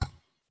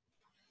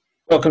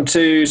Welcome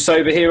to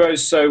Sober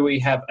Heroes. So we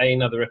have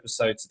another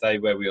episode today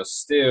where we are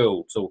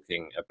still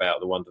talking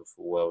about the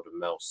wonderful world of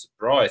male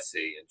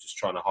sobriety and just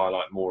trying to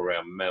highlight more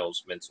around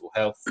male's mental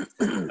health,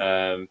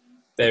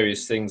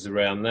 various things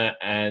around that.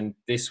 And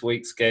this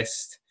week's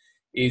guest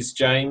is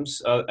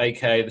James,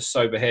 aka the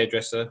Sober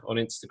Hairdresser on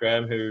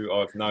Instagram, who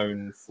I've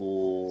known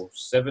for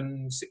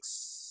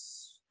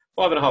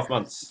 5.5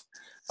 months,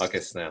 I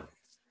guess now.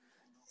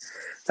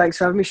 Thanks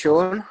for having me,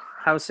 Sean.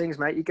 How's things,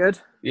 mate? You good?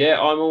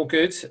 Yeah, I'm all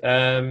good.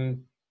 I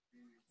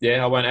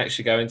won't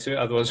actually go into it,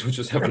 otherwise we'll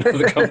just have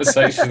another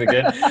conversation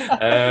again.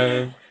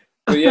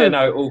 But yeah,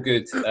 no, all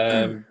good.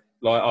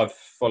 I've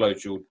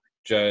followed your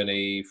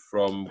journey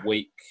from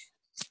week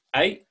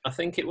 8, I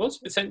think it was,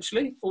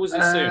 potentially, or was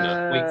it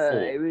sooner? Week 4.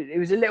 It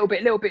was a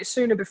little bit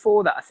sooner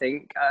before that, I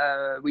think.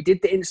 We did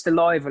the Insta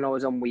Live when I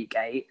was on week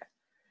 8.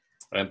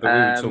 But we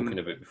were talking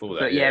a bit before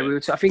that. But yeah,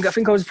 I think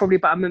I was probably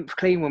about a month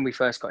clean when we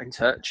first got in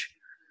touch.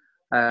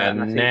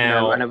 And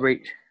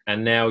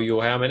now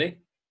you're how many?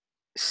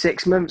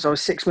 6 months. I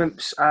was 6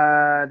 months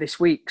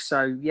this week.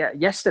 So yeah,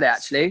 yesterday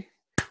actually.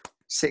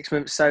 6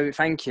 months. So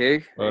thank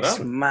you. Well it's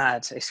done.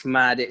 mad. It's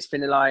mad. It's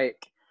been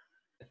like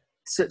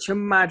such a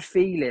mad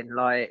feeling,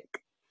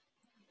 like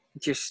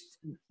just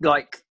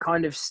like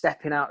kind of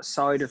stepping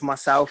outside of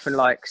myself and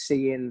like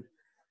seeing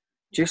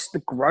just the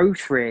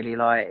growth really.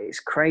 Like it's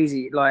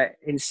crazy. Like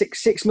in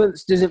six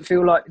months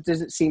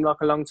doesn't seem like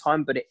a long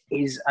time, but it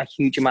is a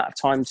huge amount of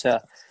time to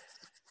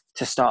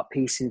start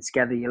piecing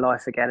together your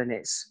life again. And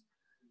it's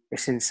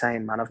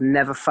insane, man. I've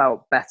never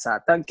felt better.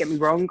 Don't get me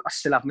wrong, I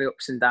still have my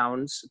ups and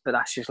downs, but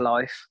that's just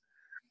life.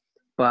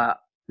 But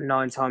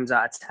 9 times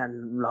out of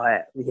 10,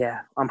 like, yeah,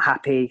 I'm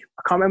happy.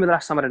 I can't remember the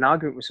last time I had an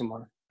argument with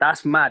someone.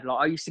 That's mad.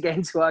 Like, I used to get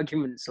into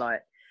arguments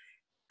like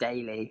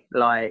daily,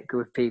 like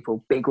with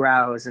people, big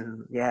rows,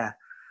 and yeah.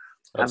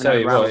 I haven't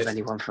had a row with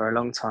anyone for a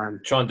long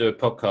time. Try and do a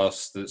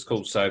podcast that's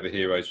called Sober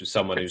Heroes with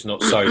someone who's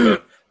not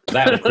sober.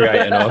 That would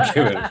create an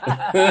argument.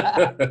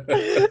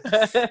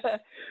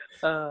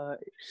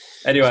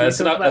 Anyway, that's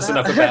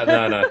enough about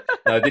no.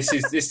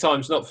 This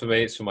time's not for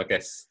me. It's for my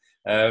guests.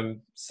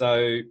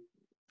 So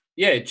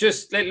yeah,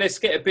 just let's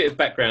get a bit of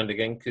background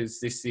again, because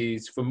this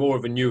is for more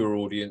of a newer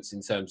audience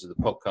in terms of the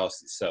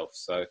podcast itself.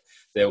 So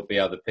there'll be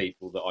other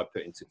people that I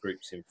put into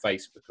groups in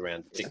Facebook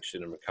around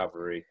addiction and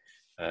recovery.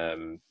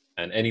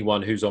 And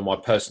anyone who's on my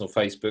personal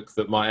Facebook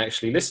that might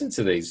actually listen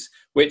to these,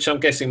 which I'm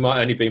guessing might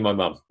only be my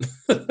mum.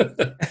 Do you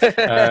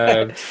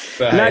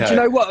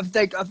know what? I'm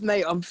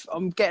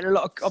getting a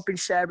lot. I've been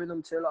sharing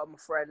them to a lot of my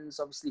friends,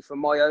 obviously for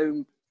my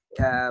own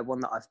one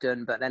that I've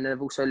done, but then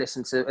I've also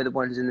listened to other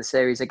ones in the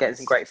series. They're getting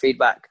some great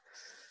feedback.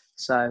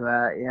 So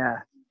yeah,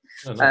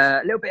 oh,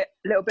 nice. a little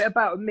bit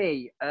about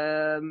me.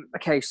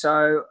 Okay,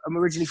 so I'm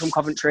originally from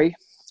Coventry.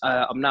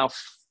 I'm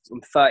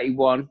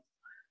 31.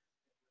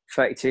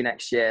 32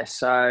 next year.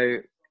 So I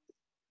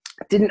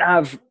didn't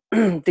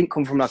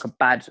come from like a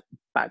bad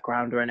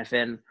background or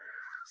anything.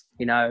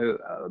 You know,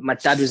 my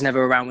dad was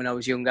never around when I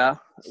was younger,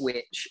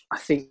 which I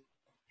think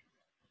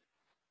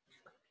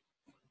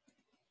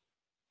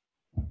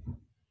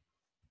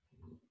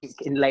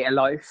in later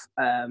life.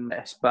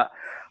 But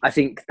I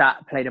think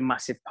that played a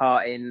massive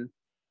part in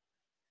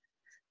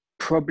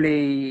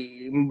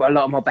probably a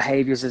lot of my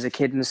behaviours as a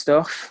kid and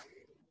stuff.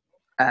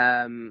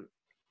 You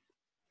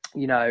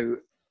know,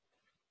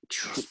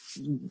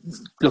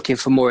 looking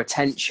for more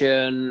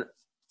attention,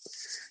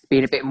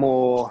 being a bit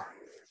more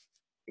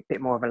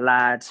of a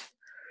lad,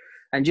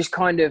 and just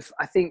kind of,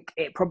 I think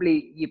it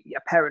probably, a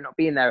parent not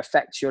being there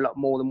affects you a lot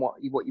more than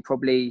what you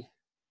probably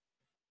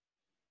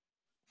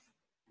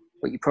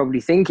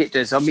think it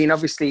does. I mean,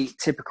 obviously,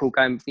 typical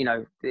going, you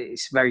know,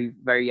 it's very,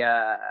 very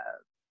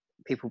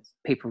people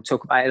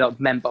talk about it, a lot of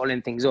men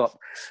bottling things up,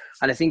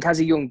 and I think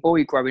as a young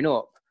boy growing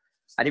up,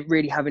 I didn't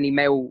really have any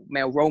male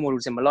role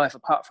models in my life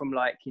apart from,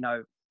 like, you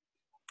know,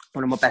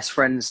 one of my best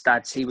friend's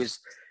dads. He was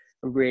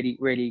a really,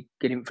 really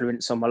good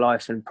influence on my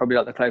life and probably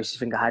like the closest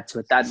thing I had to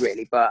a dad,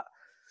 really. But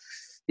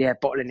yeah,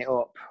 bottling it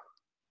up.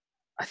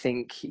 I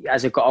think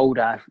as I got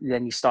older,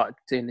 then you start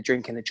doing the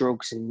drinking, the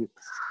drugs, and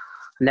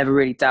I never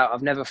really doubt.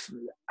 I've never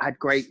had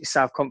great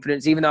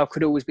self-confidence, even though I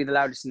could always be the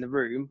loudest in the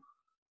room.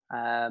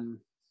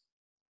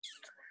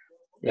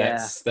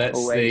 That's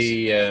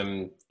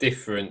the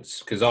difference,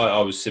 because I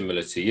was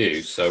similar to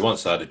you. So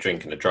once I had a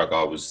drink and a drug,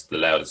 I was the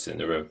loudest in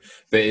the room.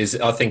 But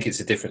I think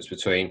it's a difference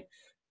between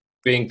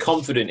being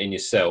confident in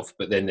yourself,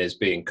 but then there's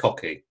being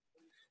cocky.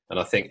 And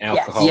I think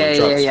alcohol and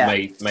drugs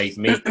made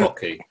me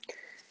cocky.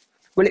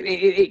 Well,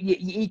 your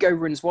ego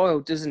runs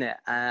wild, doesn't it?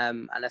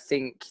 And I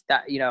think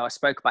that, you know, I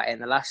spoke about it in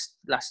the last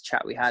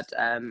chat we had.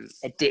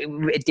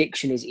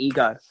 Addiction is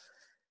ego.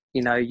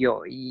 You know,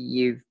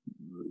 you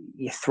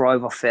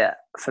thrive off it.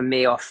 For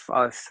me,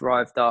 I've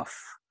thrived off,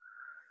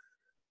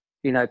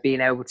 you know,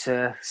 being able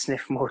to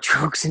sniff more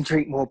drugs and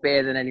drink more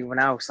beer than anyone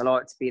else. I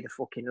like to be the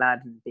fucking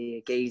lad and be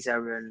a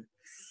geezer. And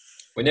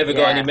we never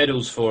got any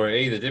medals for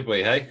it either, did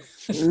we? Hey,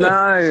 no,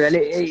 and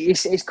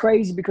it's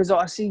crazy because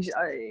I see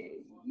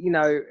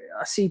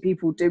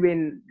people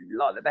doing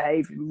like the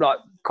behavior, like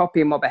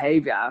copying my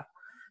behavior,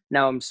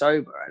 now I'm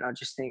sober, and I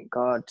just think,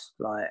 God,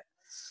 like,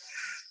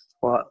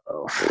 what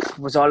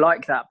was I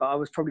like that? But I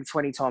was probably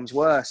 20 times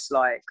worse.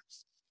 Like,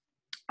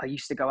 I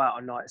used to go out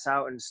on nights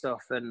out and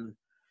stuff, and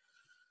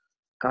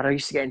God, I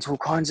used to get into all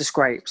kinds of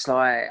scrapes.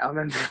 Like, I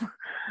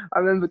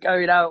remember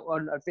going out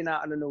I'd been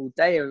out on an all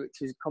day, which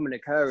was a common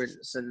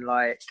occurrence, and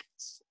like,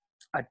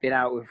 I'd been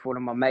out with one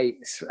of my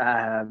mates.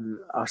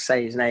 I'll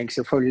say his name because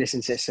he'll probably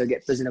listen to this, so I'll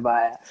get buzzing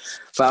about it.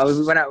 But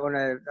we went out on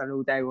an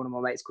all day with one of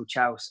my mates called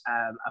Chaus,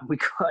 and we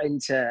got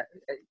into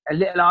a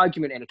little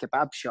argument in a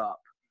kebab shop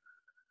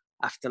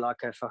after like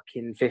a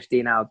fucking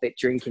 15-hour bit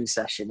drinking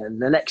session. And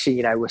the next thing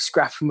you know, we're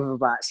scrapping with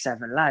about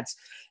 7 lads.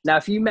 Now,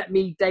 if you met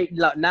me dating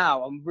like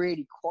now, I'm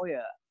really quiet.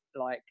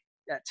 Like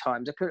at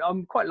times,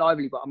 I'm quite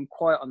lively, but I'm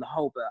quiet on the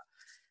whole. But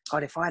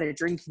God, if I had a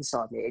drink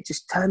inside me, it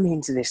just turned me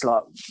into this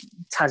like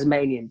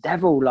Tasmanian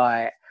devil,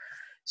 like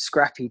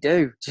scrappy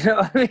do. Do you know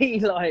what I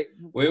mean? Like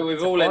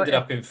we've all ended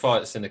up in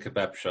fights in a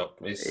kebab shop.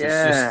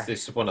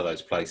 It's one of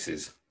those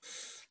places.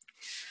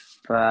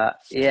 But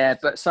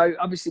so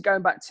obviously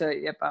going back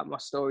to about my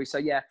story. So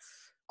yeah,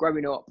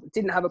 growing up,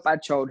 didn't have a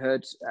bad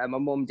childhood. My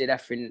mum did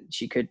everything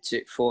she could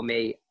for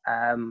me,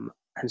 and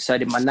so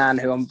did my nan,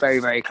 who I'm very,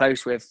 very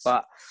close with.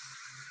 But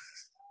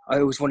I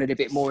always wanted a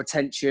bit more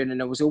attention,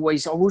 and I was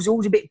always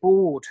a bit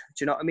bored.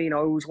 Do you know what I mean? I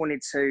always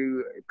wanted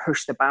to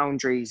push the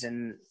boundaries,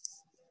 and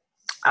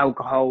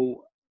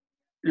alcohol,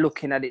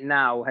 looking at it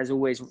now, has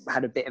always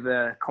had a bit of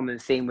a common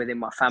theme within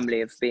my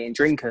family of being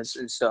drinkers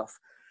and stuff.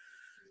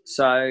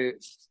 So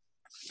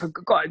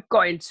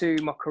got into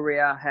my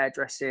career,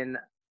 hairdressing,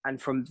 and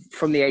from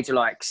the age of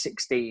like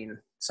 16.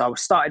 So I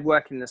started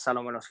working in the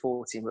salon when I was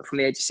 14, but from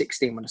the age of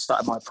 16, when I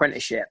started my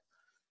apprenticeship,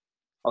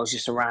 I was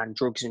just around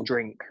drugs and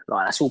drink.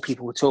 Like, that's all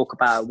people would talk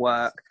about at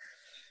work,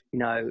 you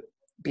know,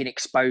 being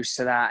exposed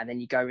to that. And then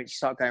you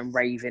start going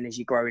raving as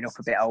you're growing up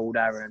a bit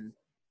older. And,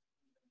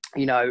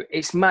 you know,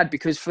 it's mad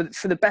because for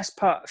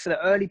the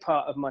early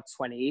part of my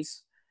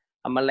 20s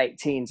and my late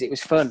teens, it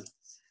was fun. Do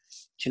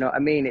you know what I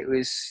mean? It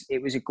was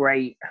a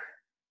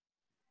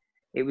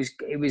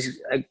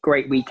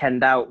great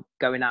weekend out,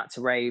 going out to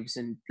raves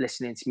and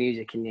listening to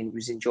music, and it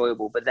was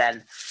enjoyable. But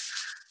then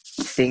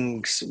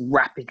things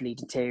rapidly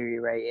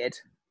deteriorated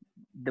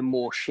the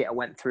more shit I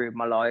went through in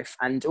my life.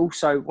 And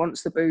also,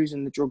 once the booze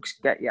and the drugs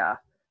get you,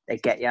 they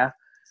get you.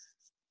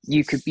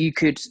 You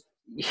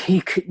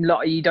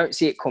don't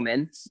see it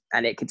coming,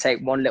 and it could take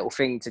one little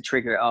thing to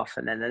trigger it off,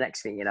 and then the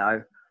next thing you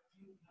know,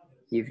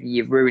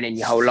 you're ruining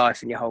your whole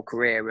life and your whole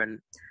career. And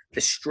the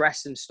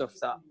stress and stuff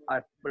that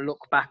I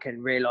look back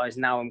and realise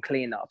now I'm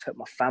clean, that I put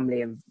my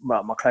family and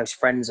my close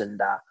friends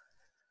under,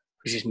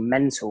 was just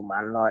mental,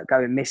 man. Like,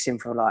 going missing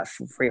for like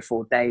 3 or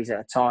 4 days at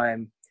a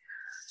time,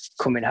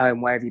 coming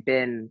home, where have you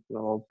been?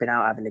 Or been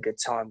out having a good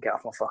time, get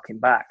off my fucking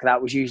back.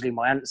 That was usually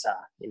my answer,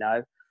 you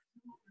know.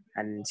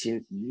 And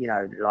you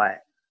know, like,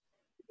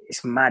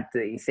 it's mad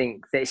that you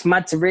think that it's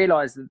mad to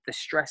realise that the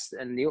stress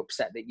and the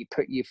upset that you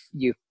put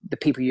the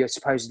people you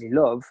supposedly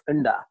love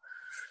under.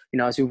 You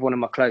know, I was with one of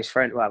my close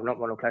friends, well, not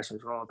one of my close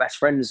friends, one of my best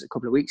friends a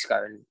couple of weeks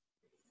ago, and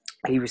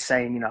he was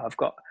saying, you know, I've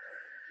got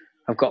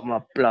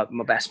my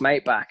best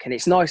mate back, and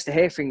it's nice to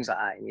hear things like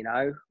that, you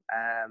know.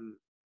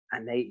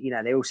 And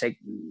they also,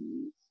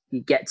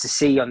 you get to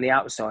see on the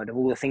outside of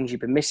all the things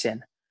you've been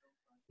missing.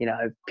 You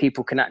know,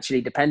 people can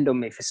actually depend on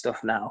me for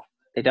stuff now.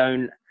 They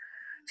don't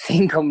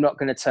think I'm not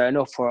going to turn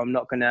up, or I'm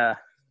not going to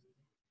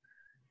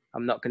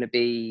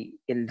be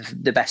in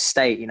the best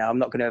state. You know, I'm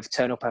not going to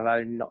turn up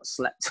having not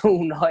slept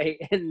all night,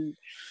 and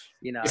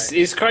you know,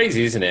 it's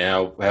crazy, isn't it?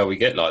 How we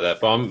get like that.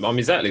 But I'm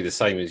exactly the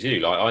same as you.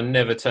 Like, I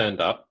never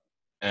turned up,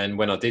 and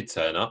when I did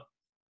turn up,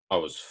 I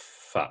was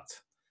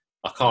fucked.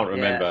 I can't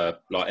remember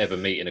like ever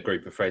meeting a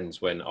group of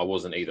friends when I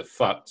wasn't either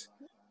fucked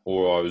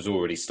or I was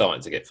already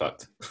starting to get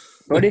fucked.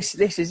 Well, this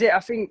is it.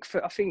 I think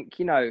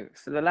you know,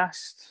 for the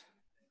last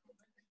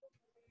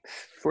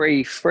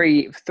three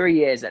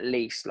years at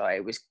least, like,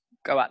 it was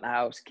go out the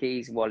house,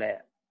 keys, wallet,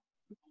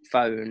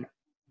 phone,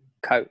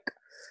 coke.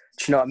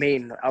 Do you know what I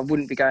mean? I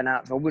wouldn't be going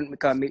out. I wouldn't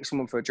go and meet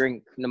someone for a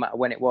drink, no matter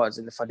when it was.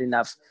 And if I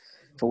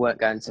weren't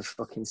going to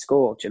fucking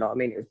score, do you know what I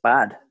mean? It was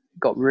bad. It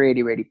got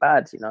really, really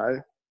bad, you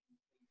know.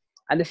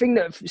 And the thing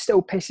that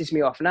still pisses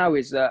me off now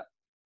is that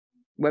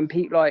when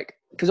people, like,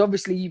 because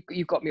obviously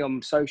you've got me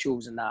on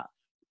socials and that,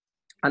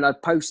 and I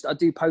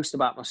do post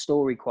about my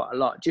story quite a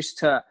lot, just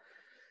to,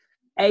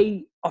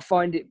 I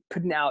find it,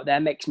 putting it out there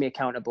makes me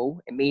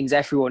accountable. It means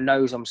everyone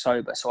knows I'm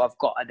sober, so I've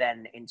got to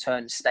then in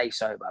turn stay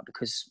sober,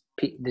 because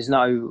there's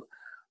no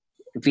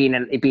being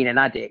an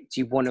addict.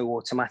 You want to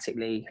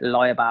automatically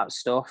lie about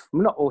stuff.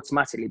 Well, not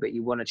automatically, but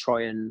you want to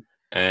try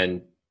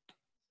and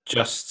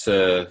just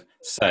to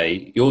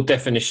say, your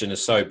definition of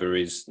sober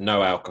is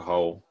no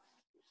alcohol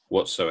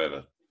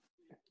whatsoever.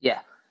 Yeah,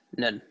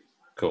 none.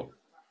 Cool.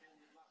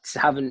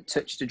 Haven't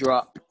touched a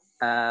drop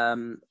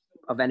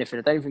of anything.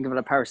 I don't think I've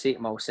had a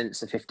paracetamol since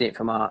the 15th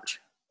of March.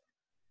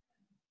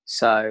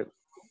 So,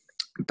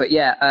 but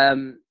yeah,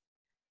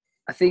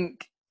 I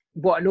think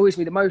what annoys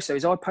me the most though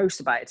is I post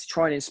about it to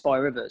try and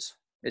inspire others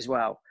as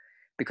well,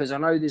 because I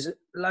know there's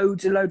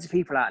loads of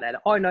people out there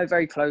that I know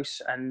very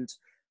close and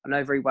I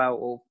know very well,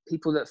 or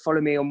people that follow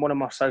me on one of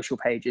my social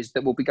pages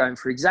that will be going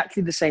through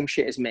exactly the same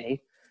shit as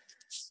me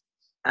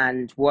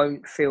and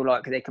won't feel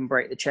like they can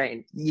break the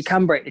chain. You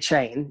can break the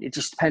chain. It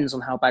just depends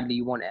on how badly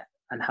you want it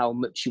and how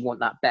much you want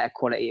that better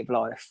quality of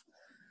life,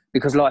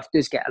 because life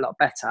does get a lot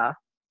better.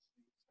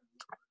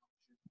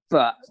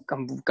 But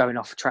I'm going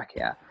off track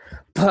here.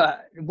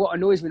 But what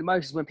annoys me the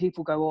most is when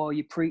people go, "Oh,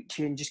 you're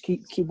preaching, just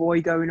keep why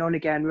you going on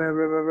again."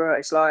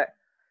 It's like,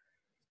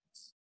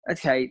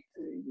 okay,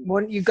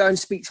 why don't you go and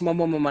speak to my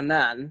mum and my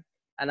nan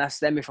and ask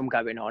them if I'm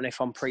going on, if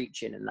I'm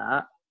preaching and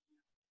that,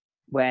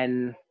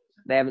 when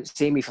they haven't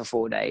seen me for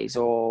 4 days,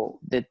 or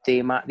the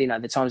amount,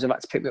 the times I've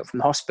had to pick me up from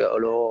the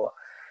hospital, or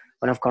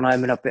when I've gone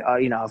home and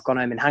I've gone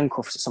home in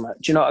handcuffs or something.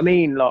 Do you know what I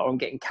mean? Like, I'm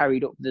getting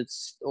carried up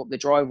the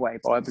driveway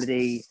by a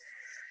bloody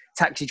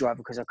taxi driver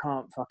because I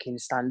can't fucking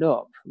stand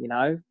up,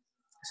 So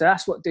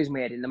that's what does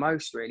me head in the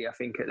most, really, I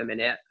think, at the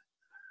minute.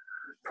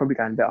 Probably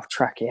going a bit off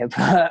track here,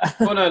 but...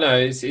 Well, no,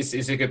 it's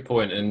a good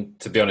point. And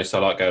to be honest, I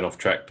like going off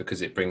track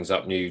because it brings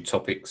up new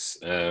topics.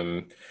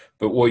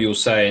 But what you're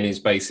saying is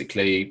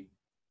basically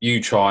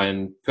you try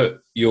and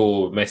put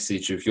your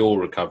message of your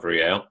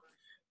recovery out,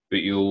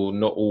 but you're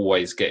not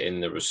always getting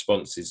the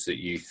responses that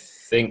you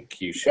think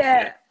you should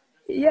get.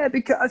 Yeah,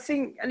 because I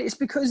think, and it's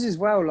because as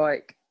well,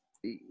 like,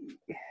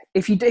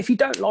 if you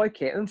don't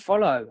like it,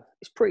 unfollow.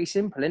 It's pretty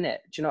simple, isn't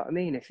it? Do you know what I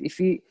mean? If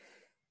you,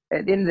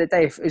 at the end of the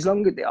day, as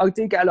long as I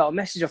do get a lot of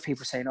messages of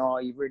people saying, "Oh,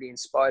 you really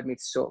inspired me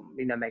to sort of,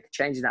 make a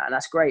change in that," and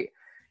that's great.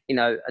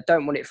 I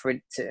don't want it for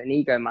an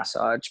ego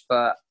massage,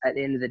 but at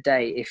the end of the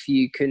day, if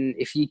you can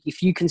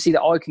see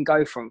that I can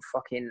go from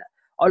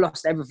I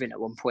lost everything at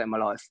one point in my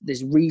life.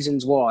 There's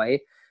reasons why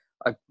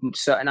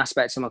certain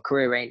aspects of my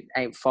career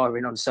ain't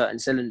firing on certain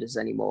cylinders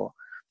anymore.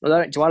 Well, I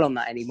don't dwell on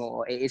that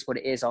anymore. It is what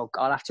it is. I'll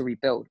have to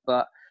rebuild.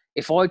 But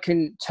if I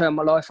can turn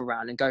my life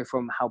around and go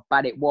from how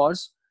bad it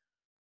was,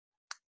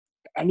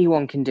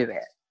 anyone can do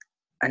it.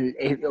 And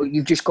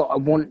you've just got to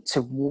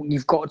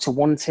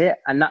want it.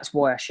 And that's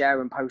why I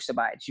share and post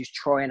about it. Just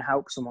try and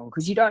help someone,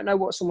 because you don't know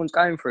what someone's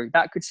going through.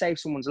 That could save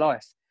someone's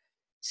life.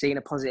 Seeing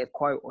a positive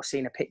quote or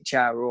seeing a picture,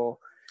 or,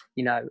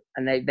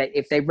 and they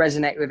if they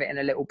resonate with it in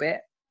a little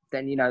bit,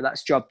 then,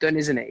 that's job done,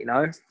 isn't it?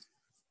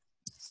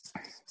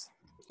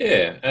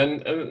 Yeah,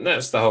 and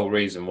that's the whole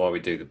reason why we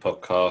do the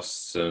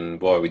podcasts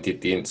and why we did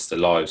the Insta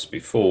Lives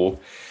before,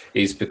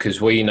 is because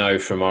we know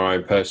from our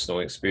own personal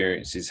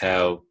experiences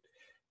how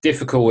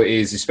difficult it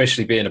is,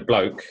 especially being a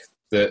bloke,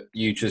 that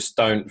you just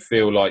don't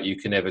feel like you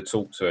can ever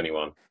talk to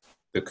anyone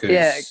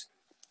because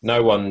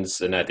no one's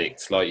an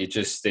addict. Like, you're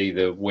just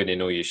either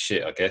winning or you're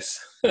shit, I guess.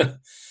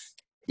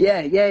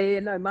 Yeah,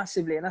 no,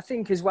 massively. And I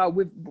think as well,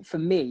 for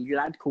me,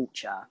 lad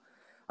culture,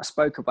 I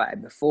spoke about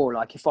it before.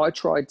 Like, if I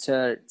tried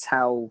to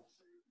tell,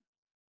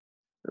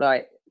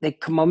 like,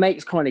 my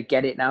mates kind of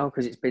get it now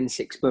because it's been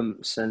 6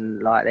 months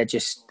and like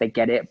they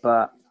get it.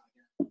 But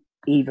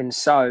even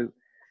so,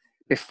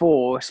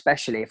 before,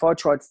 especially if I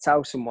tried to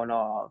tell someone,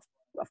 "Oh,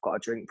 I've got a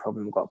drink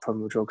problem, I've got a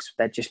problem with drugs,"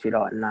 they'd just be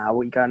like, "Nah,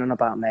 what are you going on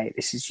about, mate?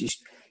 This is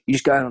just, you're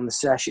just going on the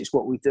sesh. It's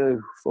what we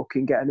do.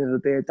 Fucking get another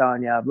beer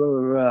down, yeah." Blah,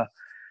 blah, blah.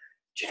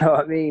 Do you know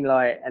what I mean?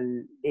 Like,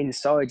 and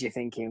inside you're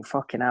thinking,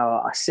 fucking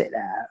hell, I sit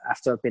there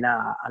after I've been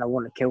out and I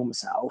want to kill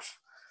myself,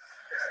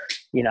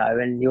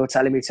 and you're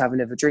telling me to have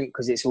another drink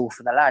because it's all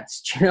for the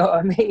lads. Do you know what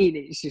I mean?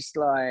 It's just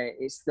like,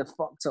 it's the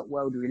fucked up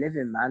world we live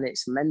in, man.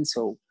 It's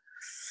mental.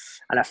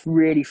 And I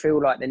really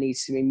feel like there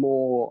needs to be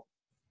more,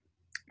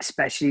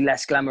 especially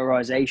less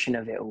glamorization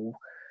of it all,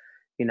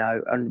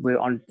 and we're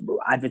on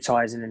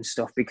advertising and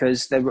stuff,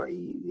 because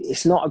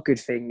it's not a good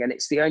thing. And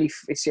it's the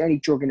only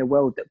drug in the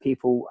world that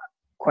people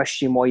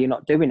question why you're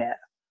not doing it.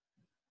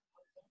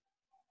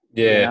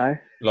 Yeah,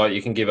 like,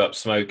 you can give up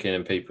smoking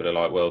and people are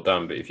like, "Well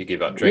done," but if you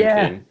give up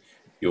drinking,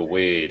 you're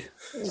weird.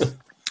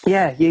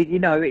 Yeah,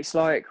 it's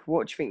like,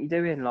 what do you think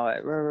you're doing?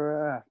 Like,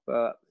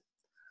 but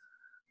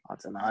I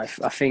don't know.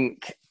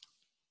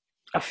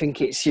 I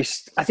think it's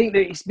just, I think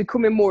that it's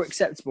becoming more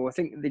acceptable. I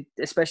think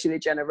especially the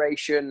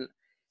generation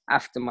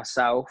after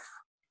myself,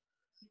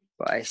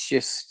 but it's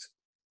just,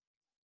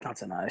 I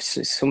don't know. It's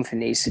just, something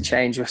needs to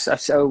change. I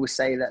always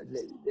say that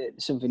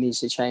something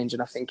needs to change,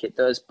 and I think it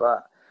does.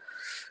 But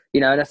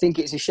and I think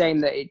it's a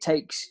shame that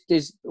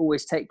does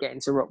always take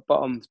getting to rock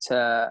bottom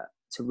to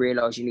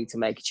realise you need to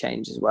make a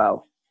change as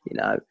well.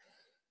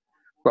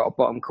 Rock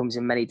bottom comes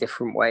in many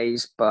different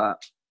ways,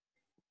 but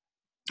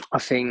I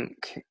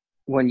think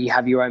when you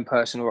have your own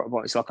personal rock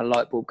bottom, it's like a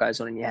light bulb goes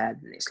on in your head,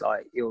 and it's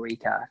like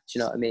eureka. Do you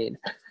know what I mean?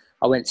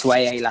 I went to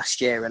AA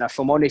last year, and if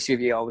I'm honest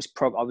with you, I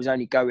was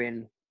only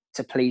going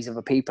to please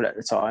other people at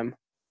the time.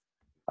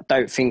 I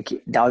don't think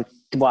I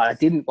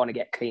didn't want to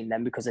get clean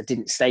then because I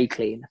didn't stay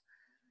clean.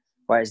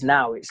 Whereas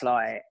now it's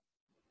like,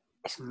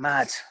 it's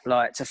mad.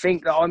 Like, to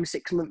think that I'm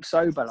 6 months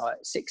sober, like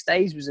 6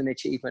 days was an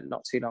achievement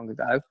not too long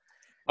ago.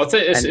 I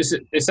think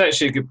it's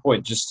actually a good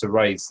point just to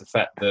raise the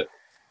fact that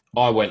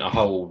I went a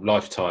whole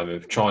lifetime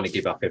of trying to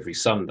give up every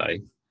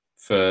Sunday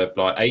for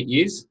like 8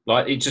 years.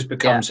 Like, it just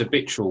becomes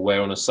habitual,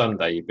 where on a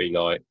Sunday you'd be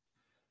like,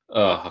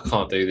 oh, I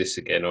can't do this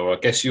again. Or I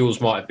guess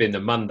yours might have been the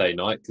Monday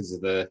night because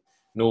of the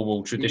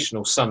normal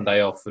traditional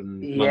Sunday off and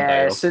Monday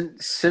Yeah, off.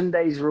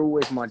 Sundays are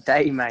always my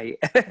day, mate.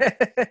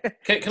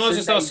 Can I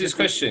just ask this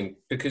question?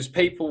 Because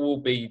people will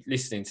be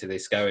listening to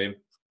this going,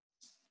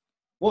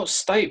 what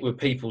state were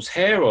people's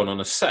hair on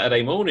a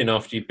Saturday morning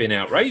after you've been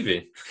out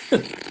raving?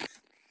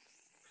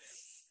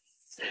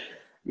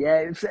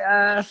 Yeah.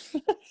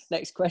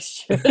 Next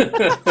question.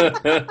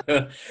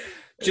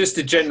 Just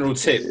a general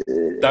tip.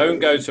 Don't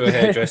go to a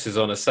hairdresser's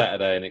on a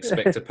Saturday and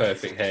expect a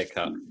perfect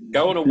haircut.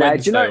 Go on a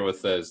Wednesday or a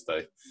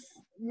Thursday.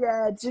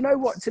 Yeah, do you know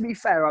what? To be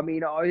fair, I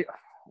mean, I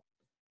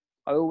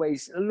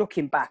always,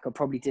 looking back, I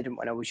probably didn't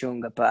when I was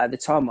younger, but at the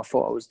time I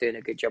thought I was doing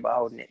a good job of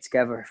holding it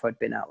together if I'd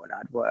been out when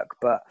I'd work.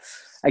 But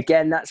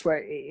again, that's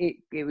where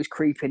it was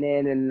creeping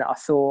in, and I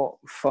thought,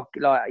 fuck,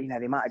 like, you know,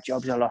 the amount of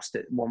jobs I lost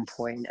at one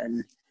point,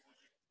 and,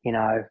 you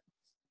know,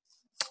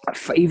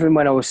 even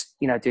when I was,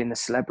 you know, doing the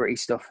celebrity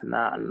stuff and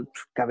that, and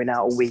going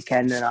out all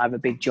weekend, and I have a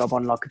big job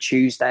on like a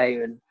Tuesday,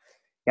 and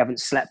you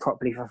haven't slept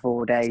properly for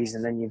 4 days,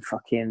 and then you're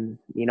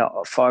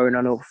not firing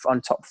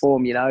on top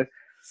form, you know,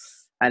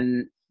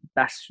 and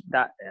that's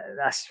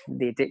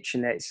the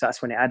addiction.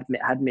 That's when it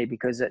had me,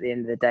 because at the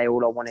end of the day,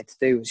 all I wanted to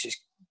do was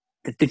just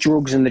the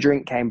drugs and the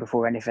drink came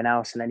before anything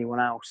else and anyone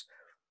else,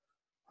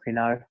 you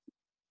know.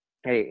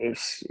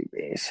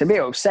 It's a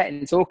bit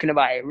upsetting talking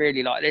about it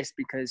really like this,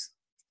 because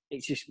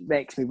it just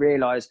makes me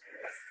realise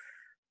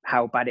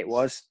how bad it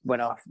was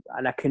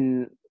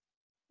the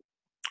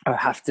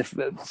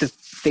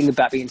thing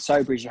about being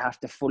sober is you have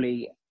to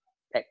fully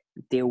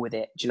deal with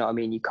it. Do you know what I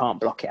mean? You can't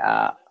block it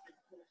out.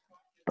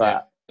 But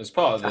yeah. As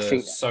part of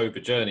the sober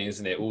journey,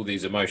 isn't it? All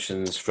these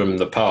emotions from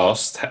the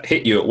past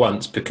hit you at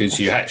once because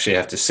you actually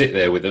have to sit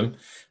there with them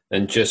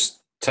and just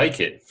take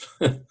it.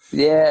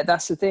 Yeah,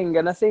 that's the thing.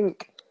 And I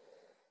think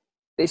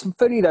it's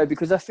funny though,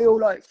 because I feel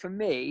like for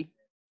me,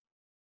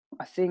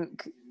 I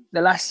think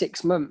the last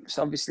 6 months,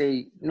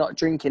 obviously not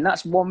drinking,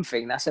 that's one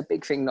thing. That's a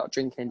big thing, not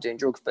drinking and doing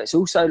drugs. But it's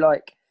also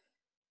like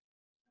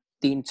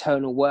the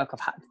internal work I've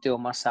had to do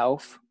on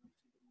myself.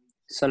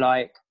 So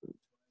like,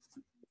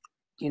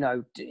 you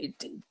know,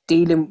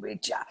 dealing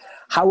with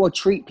how I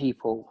treat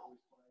people.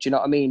 Do you know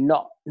what I mean?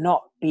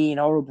 Not being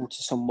horrible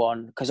to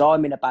someone because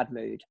I'm in a bad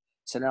mood.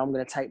 So then I'm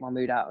going to take my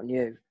mood out on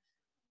you.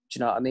 Do you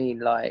know what I mean?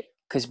 Like,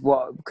 because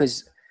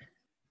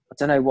I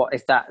don't know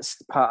if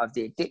that's part of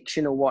the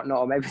addiction or whatnot,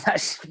 or maybe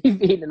that's me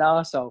being an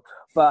arsehole.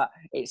 But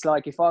it's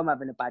like, if I'm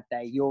having a bad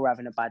day, you're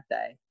having a bad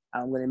day.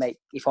 And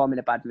if I'm in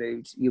a bad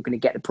mood, you're going to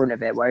get the brunt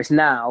of it. Whereas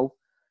now,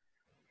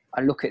 I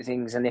look at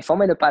things, and if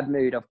I'm in a bad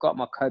mood, I've got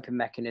my coping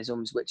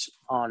mechanisms, which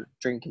aren't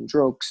drinking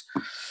drugs.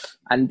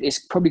 And it's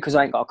probably because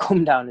I ain't got a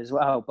calm down as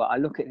well, but I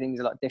look at things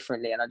a lot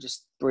differently, and I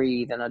just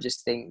breathe, and I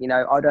just think, you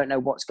know, I don't know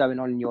what's going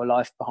on in your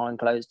life behind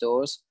closed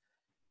doors.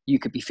 You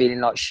could be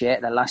feeling like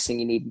shit. The last thing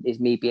you need is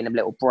me being a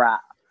little brat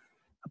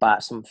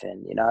about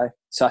something, you know?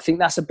 So I think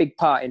that's a big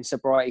part in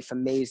sobriety for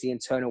me, is the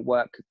internal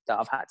work that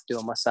I've had to do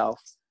on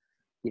myself,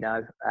 you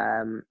know,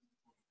 and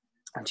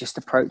just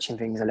approaching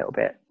things a little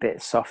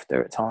bit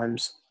softer at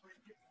times.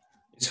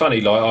 It's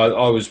funny, like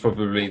I was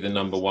probably the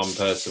number one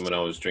person when I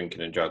was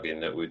drinking and drugging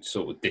that would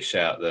sort of dish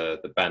out the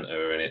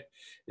banter, and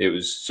it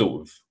was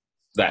sort of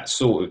that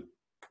sort of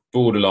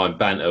borderline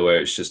banter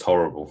where it's just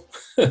horrible.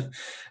 But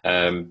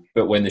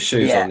when the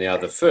shoe's on the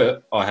other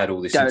foot, I had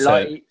all this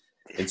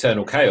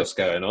internal chaos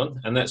going on,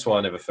 and that's why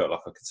I never felt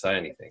like I could say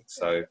anything.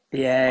 So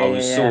I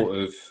was sort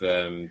of,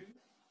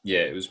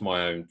 it was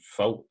my own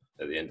fault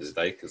at the end of the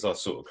day, because I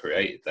sort of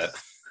created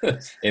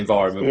that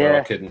environment where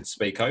I couldn't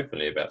speak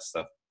openly about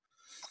stuff.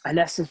 And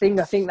that's the thing.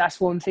 I think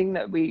that's one thing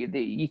that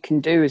you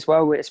can do as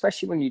well,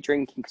 especially when you're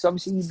drinking, because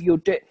obviously you'll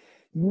do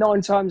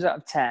 9 times out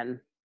of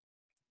 10.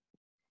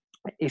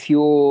 If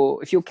you're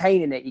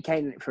caning it, you're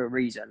caning it for a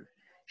reason.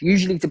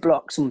 Usually to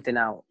block something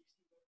out.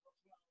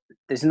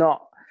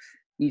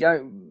 You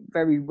don't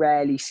very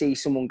rarely see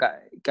someone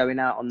going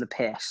out on the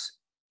piss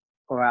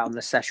or out on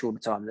the sesh all the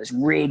time that's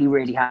really,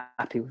 really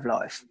happy with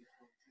life.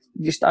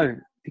 You just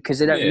don't, because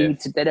they don't need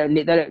to. They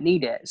don't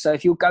need it. So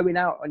if you're going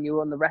out and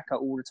you're on the record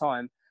all the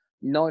time,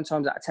 9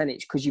 times out of 10,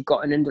 it's because you've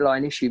got an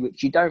underlying issue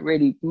which you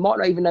might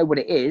not even know what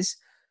it is,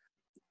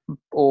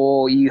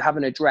 or you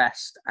haven't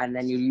addressed, and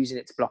then you're using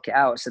it to block it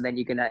out. So then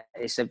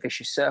it's a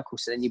vicious circle.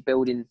 So then you're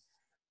building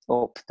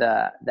up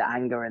the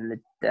anger and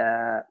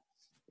the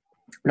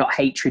not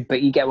hatred,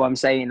 but you get what I'm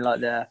saying.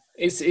 Like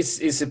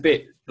it's a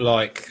bit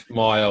like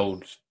my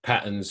old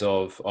patterns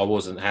of, I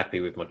wasn't happy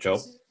with my job.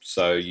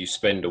 So you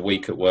spend a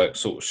week at work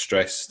sort of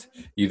stressed.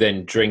 You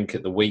then drink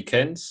at the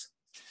weekends.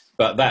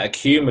 But that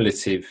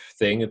accumulative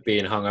thing of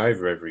being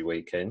hungover every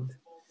weekend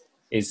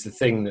is the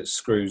thing that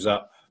screws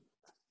up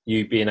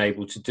you being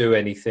able to do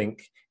anything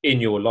in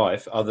your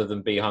life other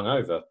than be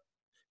hungover.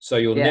 So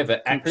you're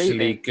never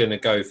actually going to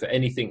go for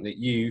anything that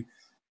you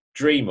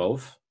dream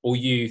of or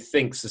you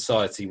think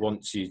society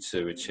wants you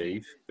to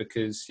achieve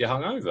because you're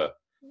hungover.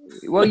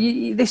 Well,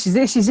 this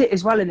is it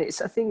as well, and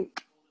it's, I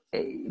think,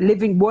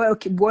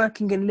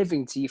 working and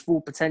living to your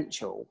full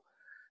potential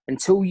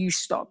until you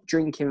stop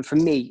drinking. For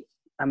me,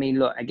 I mean,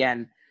 look,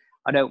 again,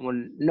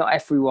 not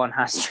everyone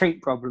has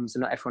drink problems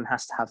and not everyone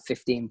has to have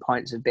 15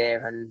 pints of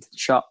beer and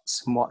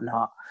shots and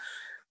whatnot.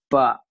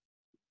 But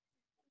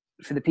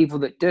for the people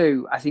that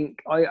do, I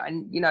think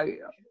I'm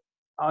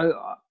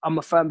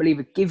a firm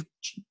believer. Give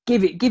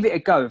it a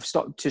go.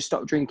 Stop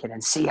drinking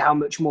and see how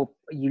much more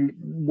you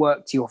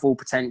work to your full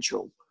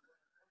potential.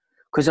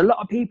 Because a lot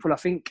of people, I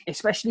think,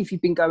 especially if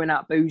you've been going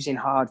out boozing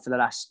hard for the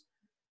last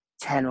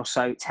 10,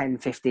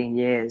 15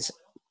 years,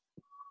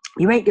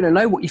 you ain't going to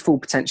know what your full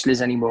potential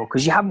is anymore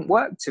because you haven't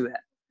worked to it.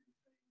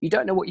 You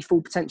don't know what your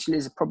full potential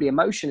is, probably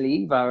emotionally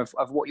either,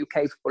 of what you're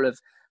capable of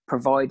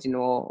providing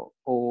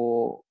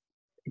or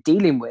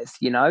dealing with,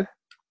 you know?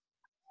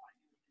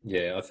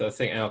 Yeah, I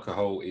think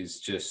alcohol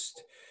is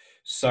just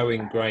so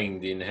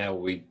ingrained in how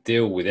we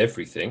deal with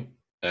everything.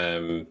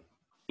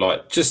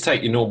 Like, just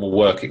take your normal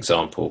work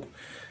example.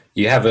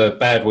 You have a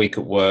bad week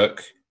at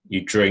work,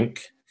 you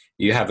drink.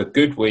 You have a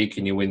good week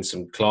and you win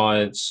some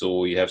clients,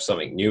 or you have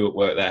something new at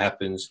work that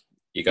happens,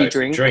 you go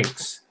for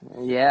drinks.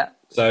 Yeah.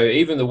 So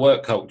even the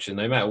work culture,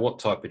 no matter what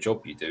type of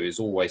job you do, is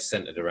always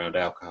centered around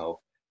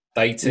alcohol.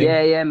 Dating.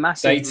 Yeah,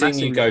 massive. Dating,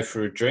 you go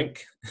for a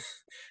drink.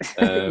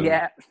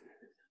 Yeah.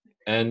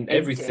 And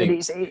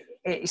everything.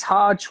 It's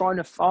hard trying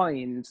to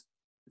find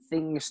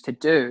things to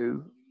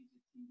do.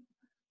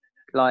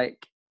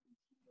 Like,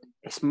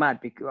 it's mad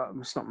because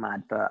it's not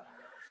mad, but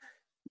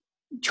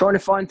trying to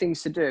find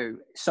things to do,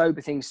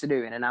 sober things to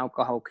do in an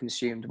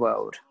alcohol-consumed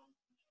world.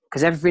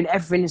 Because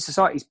everything in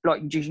society is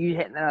like you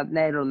hit the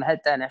nail on the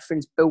head there, and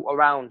everything's built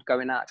around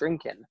going out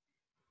drinking.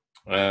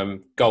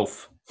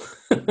 Golf.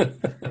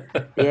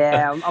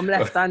 Yeah, I'm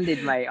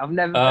left-handed, mate. I've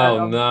never.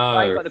 No!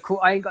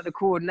 I ain't got the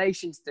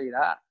coordination to do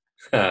that.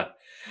 I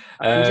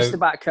can just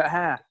about cut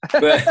hair.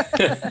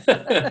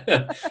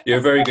 You're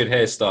a very good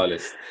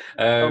hairstylist.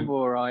 I'm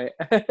all right.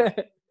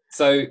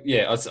 So,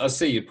 yeah, I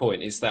see your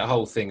point. It's that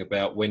whole thing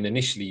about when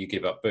initially you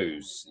give up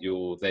booze,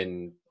 you're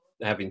then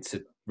having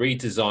to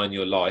redesign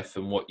your life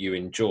and what you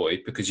enjoy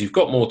because you've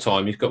got more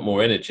time, you've got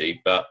more energy,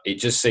 but it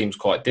just seems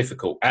quite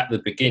difficult at the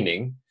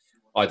beginning,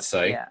 I'd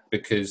say,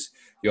 because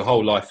your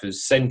whole life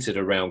is centered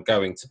around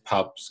going to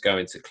pubs,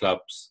 going to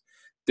clubs,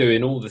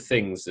 doing all the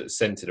things that are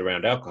centered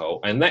around alcohol.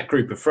 And that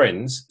group of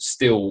friends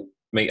still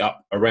meet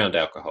up around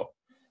alcohol.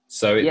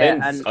 So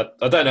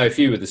I don't know if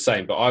you were the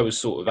same, but I was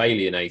sort of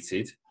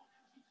alienated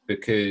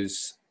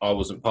because I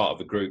wasn't part of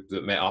a group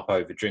that met up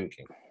over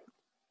drinking.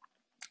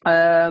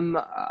 I've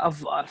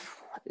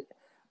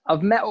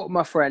met all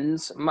my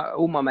friends.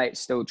 All my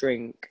mates still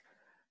drink.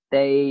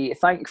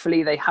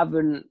 Thankfully they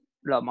haven't,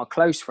 like, my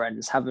close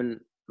friends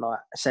haven't like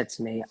said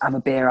to me, have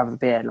a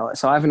beer. Like,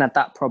 so I haven't had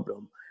that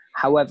problem.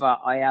 However,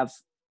 I have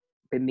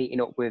been meeting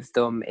up with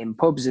them in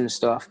pubs and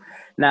stuff.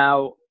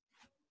 Now,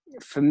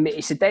 for me,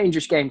 it's a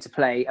dangerous game to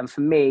play, and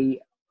for me,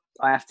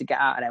 I have to get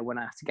out of there when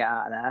I have to get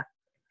out of there.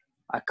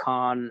 I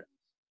can't,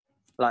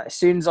 like, as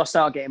soon as I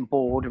start getting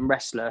bored and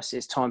restless,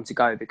 it's time to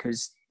go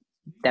because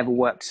devil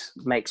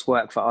makes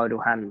work for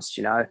idle hands,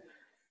 you know.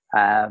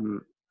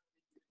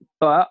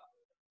 But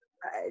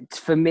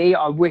for me,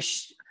 I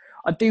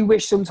do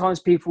wish sometimes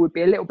people would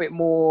be a little bit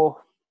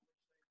more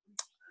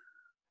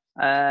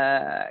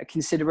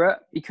considerate,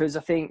 because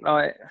I think,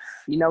 like,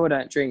 I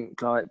don't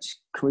drink. Like,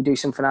 can we do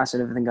something else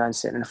other than go and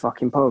sit in a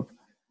fucking pub?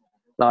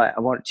 Like,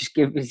 I want to just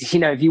give,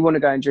 if you want to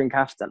go and drink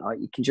after, like,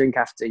 you can drink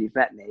after you've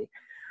met me.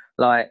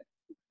 Like,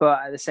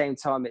 but at the same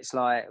time, it's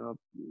like,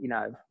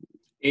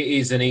 it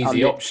is an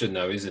easy option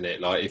though, isn't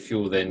it? Like, if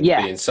you're then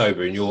being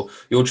sober and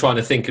you're trying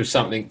to think of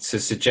something to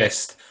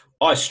suggest.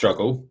 I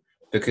struggle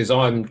because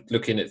I'm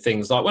looking at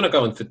things like when I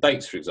go on for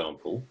dates, for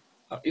example,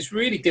 it's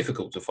really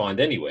difficult to find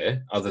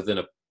anywhere other than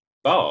a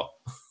bar.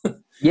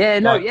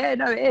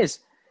 It is.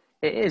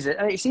 It is.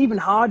 It's even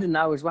harder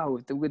now as well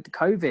with the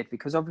COVID,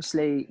 because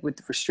obviously with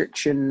the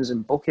restrictions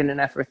and booking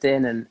and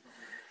everything, and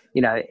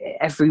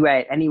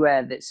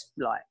anywhere that's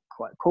like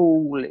quite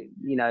cool,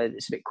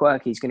 it's a bit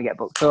quirky, is going to get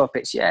booked up.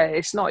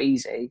 It's not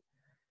easy.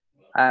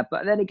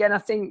 But then again, I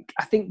think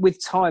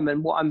with time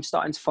and what I'm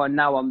starting to find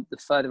now, the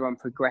further I'm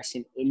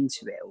progressing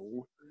into it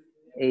all,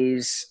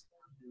 is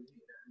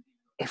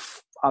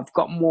if I've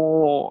got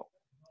more,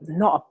 I don't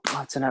know,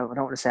 I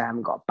don't want to say I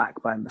haven't got a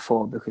backbone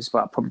before, because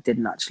I probably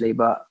didn't actually,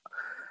 but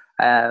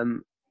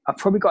I've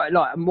probably got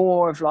like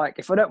more of like,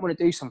 if I don't want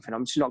to do something,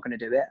 I'm just not going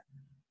to do it.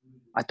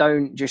 I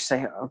don't just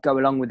say I'll go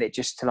along with it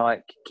just to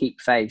like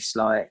keep face,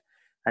 like,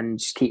 and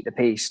just keep the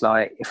peace.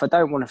 Like, if I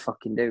don't want to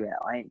fucking do it,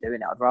 I ain't doing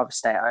it. I'd rather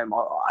stay at home.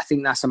 I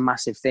think that's a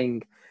massive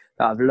thing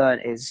that I've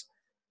learned, is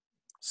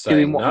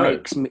saying no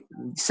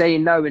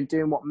and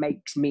doing what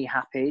makes me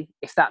happy.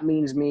 If that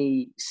means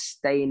me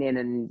staying in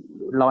and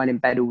lying in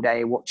bed all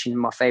day watching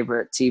my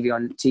favorite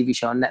TV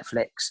show on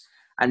Netflix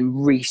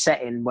and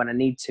resetting when I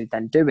need to,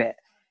 then do it.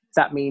 If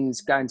that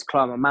means going to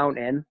climb a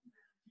mountain,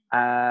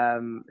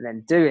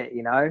 then do it,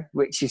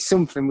 which is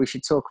something we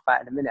should talk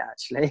about in a minute,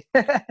 actually.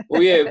 To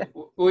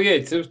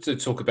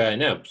talk about it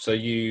now. So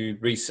you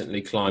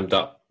recently climbed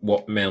up,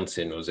 what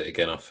mountain was it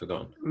again? I've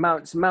forgotten.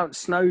 Mount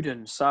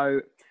Snowdon.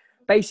 So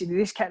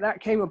basically that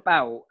came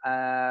about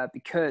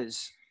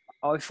because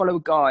I follow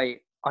a guy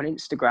on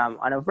Instagram,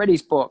 and I've read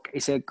his book.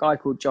 It's a guy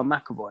called John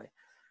McAvoy,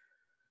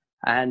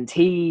 and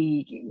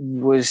he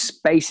was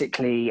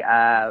basically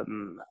a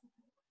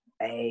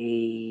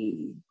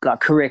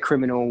career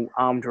criminal,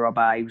 armed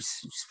robber. He was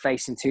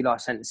facing 2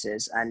 life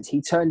sentences, and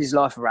he turned his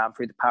life around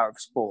through the power of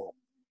sport.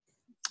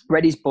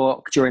 Read his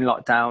book during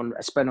lockdown.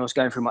 When I was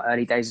going through my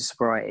early days of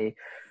sobriety.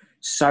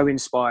 So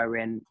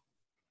inspiring.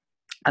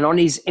 And on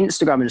his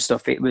Instagram and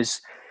stuff, he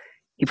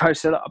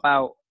posted a lot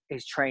about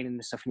his training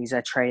and stuff, and he's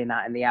there training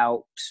out in the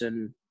Alps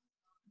and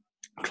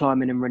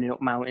climbing and running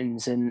up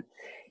mountains. And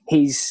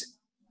his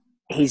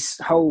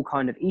whole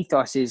kind of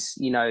ethos is,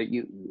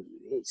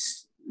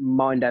 it's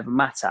mind over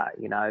matter.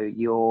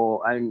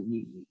 You're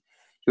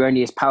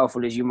only as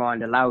powerful as your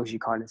mind allows you,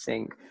 kind of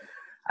thing.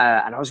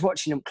 And I was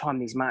watching him climb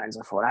these mountains.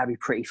 I thought that'd be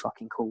pretty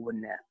fucking cool,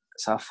 wouldn't it?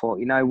 So I thought,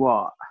 you know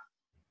what?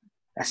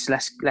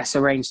 Let's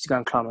arrange to go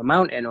and climb a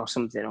mountain or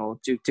something, or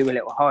do a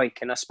little hike.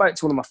 And I spoke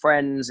to one of my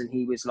friends, and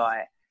he was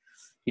like,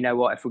 you know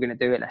what, if we're going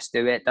to do it, let's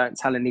do it. Don't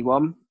tell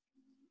anyone.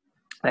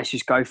 Let's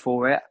just go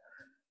for it.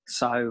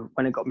 So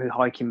when I got my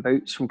hiking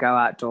boots from Go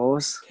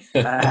Outdoors.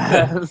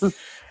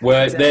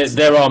 Well,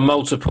 there are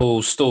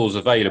multiple stores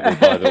available,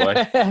 by the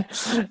way.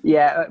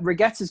 Yeah,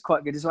 Regatta's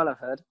quite good as well, I've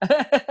heard.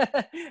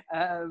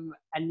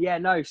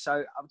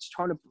 So I was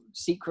trying to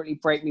secretly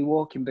break me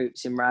walking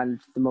boots in around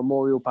the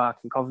Memorial Park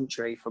in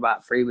Coventry for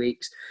about 3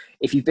 weeks.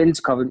 If you've been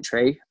to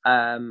Coventry,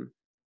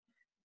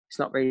 it's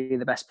not really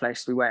the best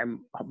place to be wearing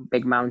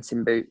big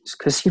mountain boots,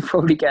 because you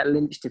probably get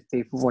lynched if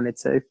people wanted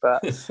to.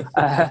 But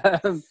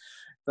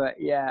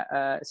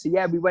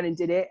we went and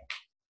did it.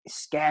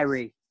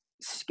 Scary,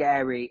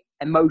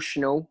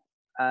 emotional,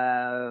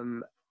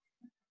 and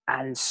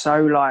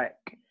so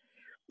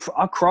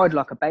I cried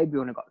like a baby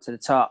when I got to the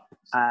top,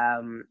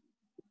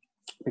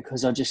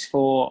 because I just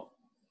thought,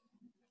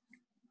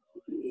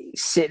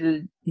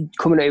 it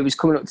was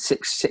coming up to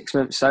six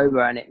months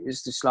sober, and it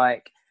was just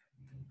like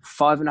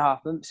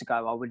 5.5 months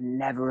ago I would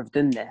never have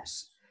done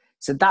this.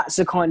 So that's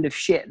the kind of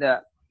shit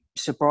that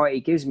sobriety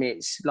gives me.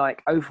 It's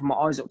like opened my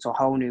eyes up to a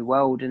whole new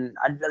world and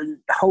a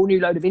whole new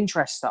load of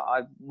interests that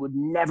I would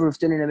never have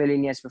done in a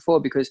million years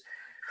before, because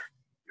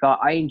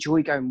I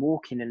enjoy going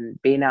walking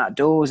and being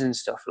outdoors and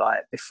stuff. Like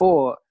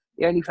before,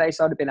 the only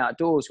place I'd have been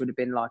outdoors would have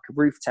been like a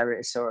roof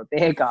terrace or a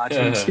beer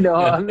garden. Do you know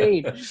what I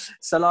mean?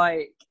 So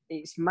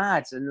it's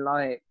mad. And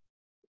I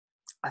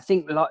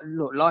think look,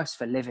 life's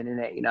for living, isn't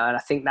it? And I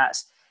think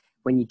that's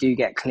when you do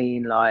get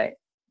clean,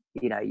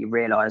 you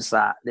realise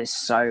that there's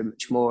so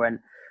much more. And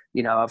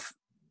I've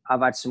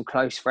had some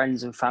close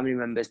friends and family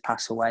members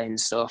pass away and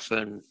stuff,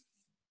 and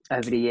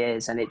over the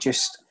years, and it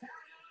just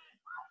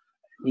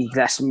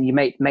you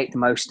make the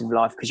most of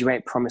life, because you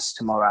ain't promised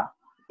tomorrow.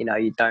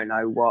 You don't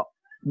know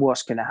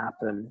what's going to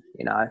happen.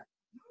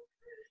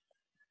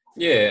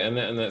 Yeah,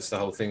 and that's the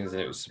whole thing, isn't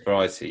it? With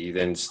sobriety, you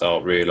then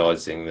start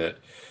realising that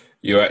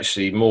you're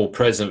actually more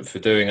present for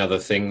doing other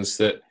things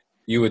that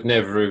you would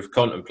never have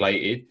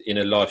contemplated in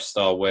a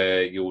lifestyle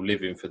where you're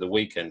living for the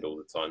weekend all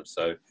the time.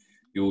 So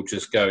you'll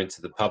just go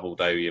into the pub all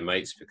day with your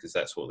mates because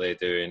that's what they're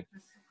doing.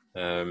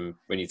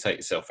 When you take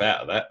yourself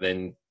out of that,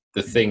 then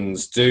the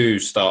things do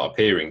start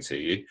appearing to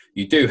you.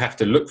 You do have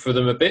to look for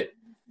them a bit.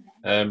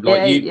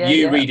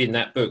 Reading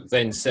that book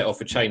then set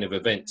off a chain of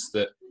events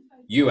that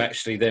you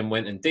actually then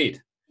went and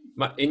did.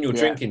 In your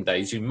drinking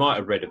days, you might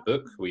have read a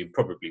book, or you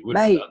probably would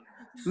have done.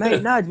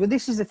 Mate, no, but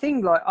this is the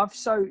thing.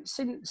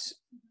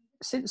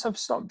 Since I've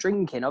stopped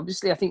drinking,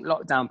 obviously I think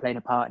lockdown played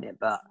a part in it,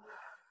 but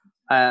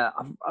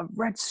I've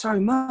read so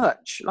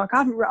much. I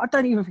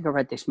don't even think I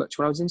read this much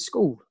when I was in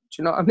school. Do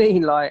you know what I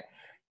mean?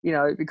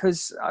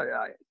 Because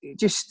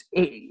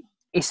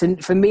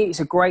for me, it's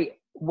a great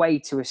way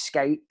to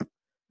escape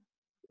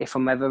if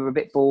I'm ever a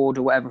bit bored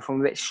or whatever, if I'm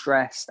a bit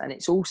stressed. And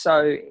it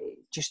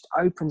just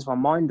opens my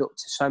mind up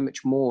to so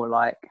much more,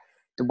 like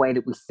the way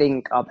that we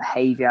think, our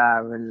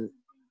behaviour, and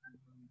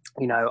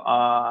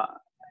our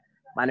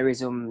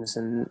mannerisms,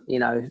 and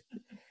I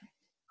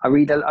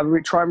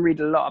try and read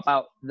a lot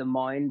about the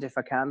mind if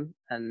I can,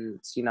 and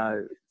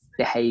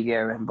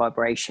behavior and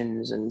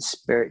vibrations and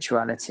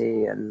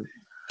spirituality, and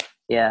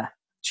there's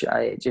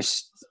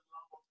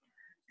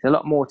a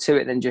lot more to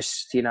it than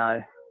just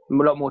a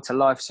lot more to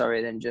life,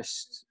 than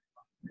just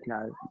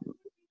the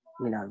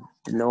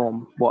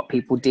norm, what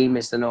people deem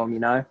as the norm. You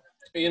know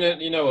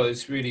what?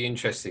 It's really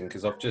interesting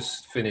because I've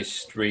just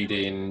finished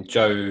reading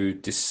Dr.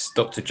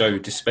 Joe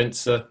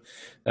Dispenza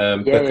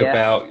book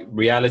about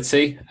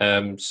reality.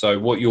 So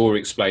what you're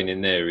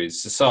explaining there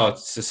is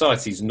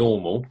society's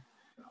normal.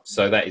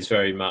 So that is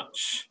very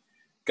much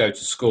go to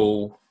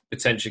school,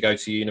 potentially go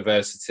to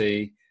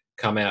university,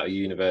 come out of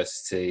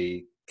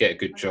university, get a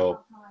good job,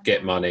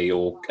 get money,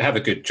 or have a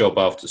good job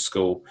after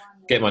school,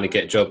 get money,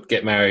 get a job,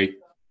 get married,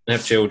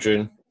 have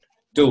children,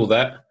 do all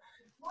that.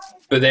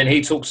 But then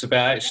he talks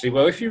about actually,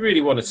 well, if you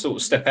really want to sort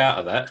of step out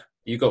of that,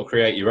 you've got to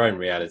create your own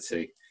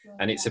reality.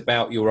 And it's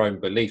about your own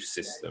belief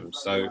system.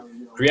 So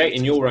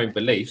creating your own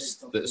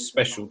beliefs that are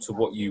special to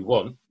what you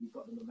want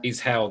is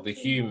how the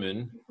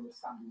human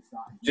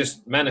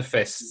just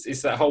manifests.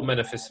 It's that whole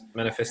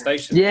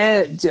manifestation.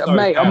 Yeah, so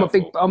mate,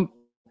 powerful.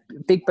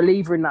 big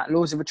believer in that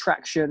laws of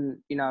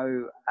attraction,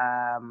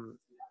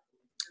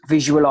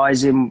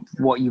 visualizing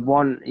what you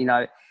want,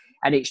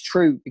 and it's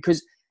true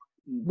because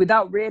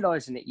without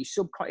realizing it,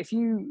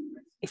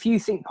 if you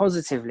think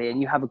positively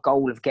and you have a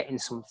goal of getting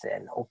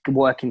something or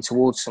working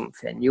towards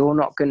something, you're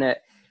not gonna.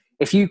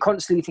 If you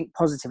constantly think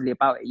positively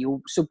about it,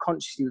 you're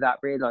subconsciously, without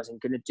realizing,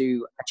 going to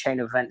do a chain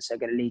of events that are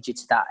going to lead you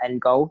to that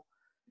end goal.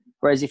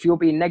 Whereas if you're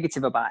being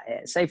negative about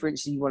it, say for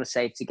instance, you want to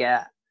save to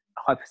get a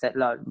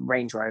hypothetical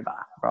Range Rover,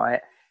 right?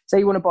 Say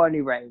you want to buy a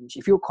new Range.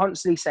 If you're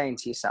constantly saying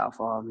to yourself,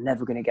 "Oh, I'm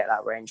never going to get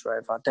that Range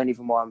Rover. Don't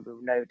even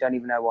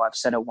know why I've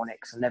said I want it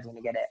because I'm never going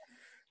to get it."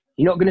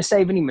 You're not going to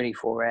save any money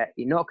for it.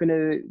 You're not going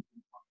to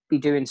be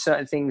doing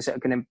certain things that are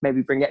going to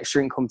maybe bring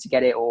extra income to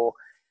get it, or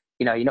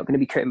you're not going to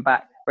be cutting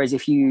back. Whereas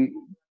if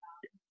you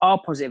are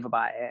positive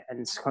about it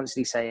and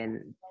constantly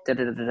saying da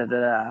da da da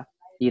da,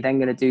 you're then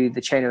going to do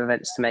the chain of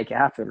events to make it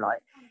happen. Like,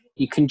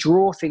 you can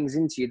draw things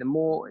into you. The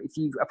more, if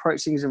you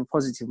approach things with a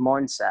positive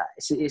mindset,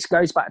 it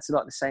goes back to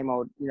like the same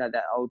old,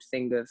 that old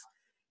thing of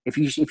if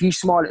you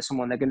smile at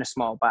someone, they're going to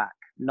smile back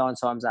 9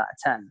 times out of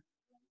 10.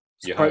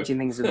 Approaching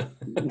things with,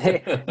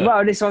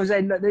 well, this I was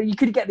saying, you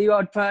could get the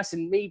odd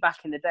person. Me back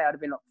in the day, I'd have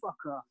been like,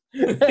 fuck off.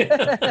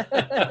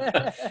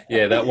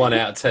 Yeah, that 1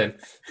 out of 10.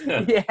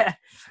 Yeah,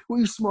 what are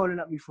you smiling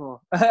at me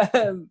for?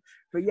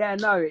 But yeah,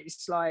 no,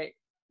 it's like,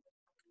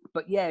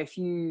 but yeah, if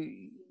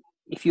you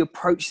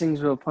approach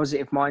things with a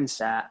positive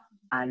mindset,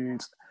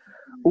 and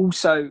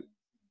also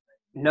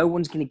no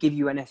one's going to give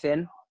you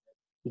anything,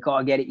 you got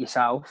to get it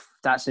yourself.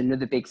 That's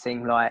another big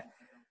thing. Like,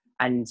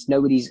 and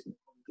nobody's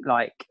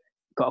like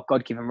got a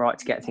God-given right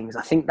to get things.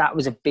 I think that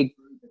was a big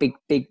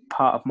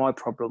part of my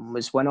problem,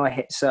 was when I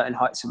hit certain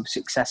heights of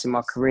success in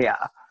my career,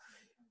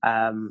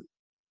 and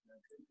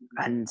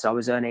I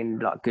was earning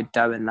like good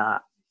dough in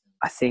that.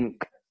 I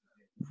think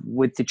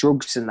with the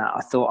drugs and that,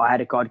 I thought I had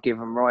a God-given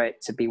right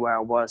to be where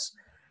I was.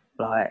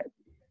 Like,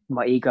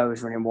 my ego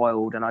was running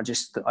wild, and I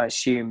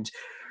assumed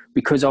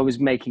because I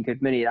was making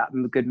good money, that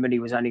good money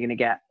was only going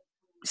to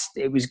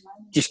it was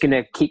just going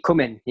to keep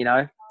coming,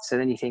 So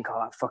then you think,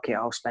 oh, fuck it,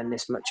 I'll spend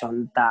this much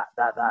on that.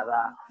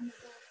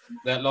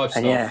 That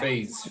lifestyle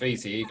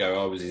feeds the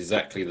ego. I was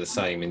exactly the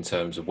same in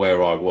terms of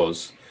where I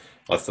was.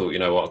 I thought,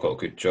 I've got a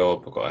good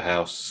job, I've got a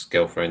house,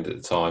 girlfriend at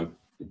the time.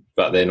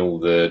 But then all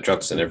the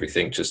drugs and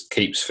everything just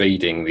keeps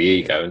feeding the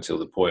ego until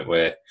the point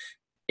where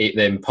it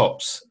then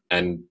pops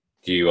and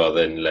you are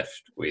then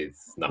left with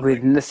nothing.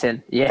 With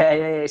nothing. Yeah.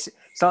 It's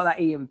like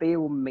that Ian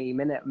Beale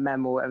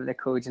meme or whatever they're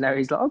called.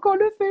 He's like, I've got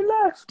nothing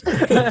left.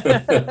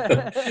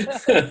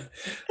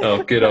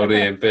 Oh, good old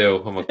Ian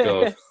Beale. Oh, my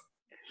God.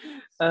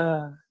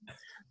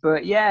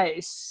 But yeah,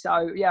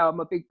 I'm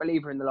a big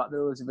believer in the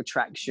laws of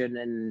attraction.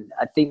 And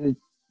I think,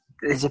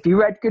 have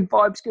you read Good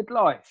Vibes, Good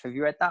Life? Have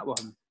you read that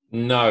one?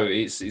 No,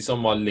 it's on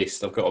my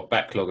list. I've got a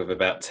backlog of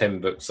about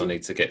 10 books I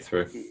need to get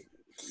through.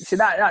 So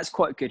that's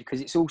quite good, because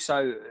it's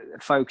also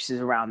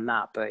focuses around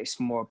that, but it's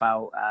more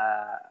about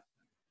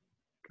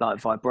like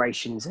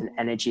vibrations and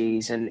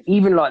energies, and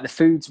even like the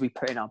foods we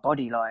put in our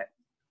body. Like,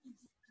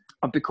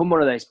 I've become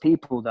one of those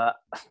people that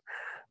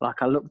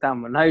like, I look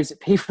down my nose at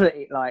people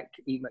that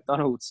eat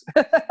McDonald's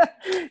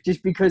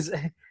just because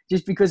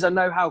I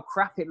know how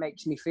crap it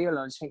makes me feel. And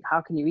I just think, how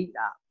can you eat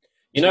that?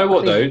 You know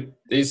what, though?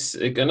 It's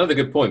another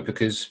good point,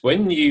 because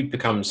when you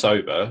become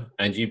sober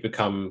and you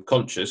become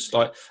conscious,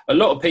 like, a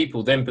lot of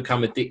people then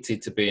become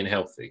addicted to being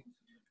healthy.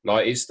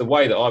 Like, it's the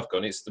way that I've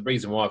gone. It's the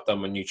reason why I've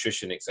done my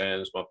nutrition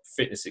exams, my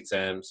fitness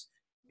exams,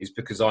 is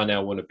because I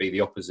now want to be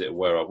the opposite of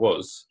where I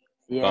was.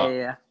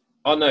 Yeah.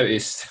 I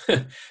noticed.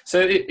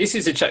 So this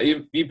is a chat.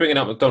 You bringing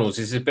up McDonald's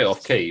is a bit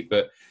off key,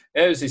 but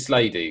there was this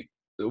lady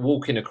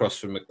walking across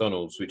from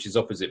McDonald's, which is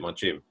opposite my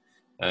gym,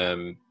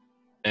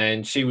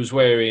 and she was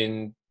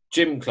wearing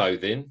gym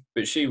clothing,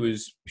 but she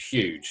was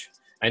huge,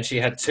 and she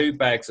had 2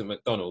 bags of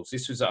McDonald's.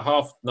 This was at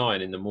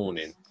 9:30 in the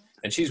morning,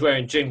 and she's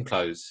wearing gym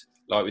clothes,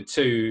 like with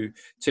two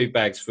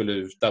bags full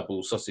of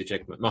double sausage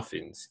egg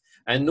McMuffins.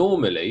 And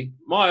normally,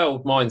 my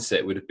old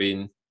mindset would have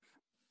been,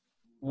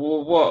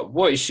 well,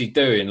 what is she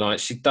doing? Like,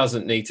 she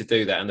doesn't need to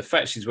do that, and the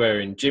fact she's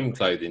wearing gym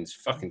clothing is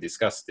fucking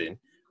disgusting.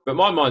 But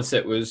my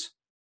mindset was,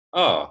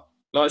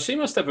 like, she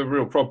must have a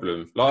real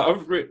problem. Like,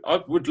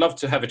 I would love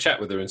to have a chat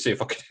with her and see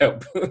if I could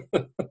help.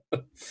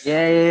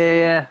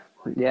 Yeah.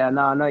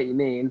 No, I know what you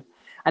mean.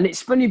 And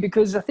it's funny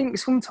because I think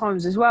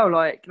sometimes as well,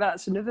 like,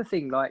 that's another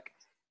thing. Like,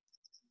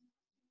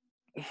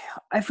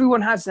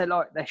 everyone has their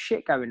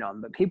shit going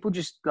on, but people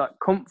just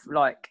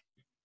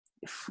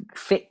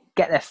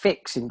get their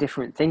fix in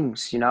different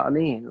things. You know what I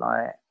mean?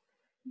 Like,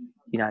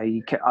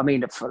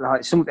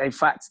 in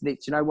fact,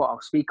 you know what?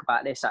 I'll speak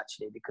about this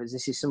actually, because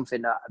this is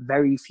something that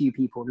very few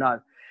people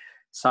know.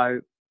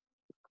 So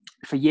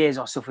for years,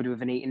 I suffered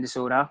with an eating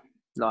disorder,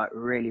 like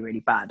really,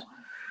 really bad.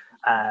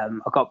 I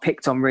got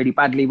picked on really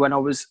badly when I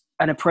was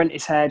an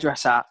apprentice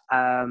hairdresser.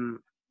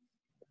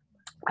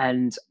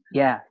 And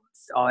yeah,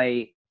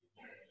 I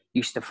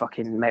used to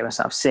fucking make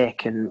myself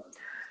sick and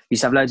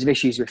used to have loads of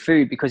issues with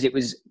food because it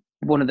was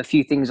one of the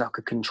few things I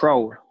could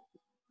control.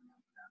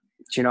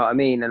 you know what I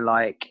mean? And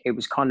like, it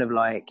was kind of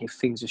like if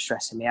things were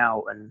stressing me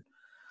out, and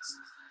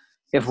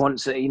if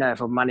once, you know,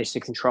 if I managed to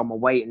control my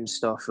weight and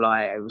stuff,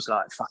 like it was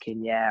like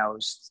fucking, yeah, I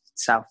was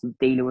self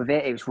dealing with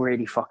it. It was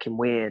really fucking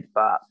weird,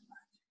 but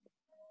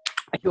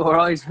your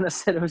eyes when I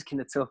said I was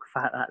going to talk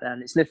about that,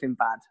 then it's nothing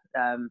bad.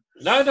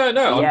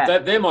 No. Yeah.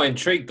 They're my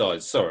intrigued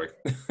eyes. Sorry.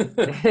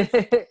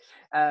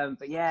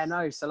 But yeah,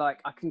 no. So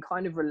like, I can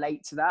kind of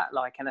relate to that.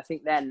 Like, and I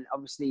think then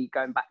obviously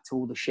going back to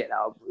all the shit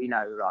that you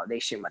know, like the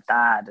issue with my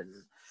dad, and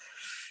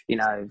you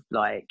know,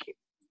 like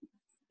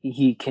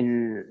he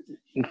can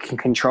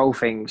control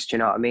things. Do you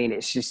know what I mean?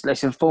 It's just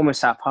it's a form of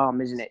self harm,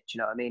 isn't it? Do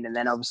you know what I mean? And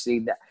then obviously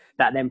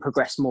that then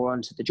progressed more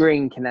onto the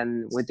drink, and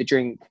then with the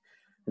drink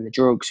and the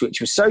drugs,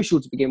 which was social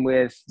to begin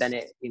with, then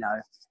it, you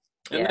know.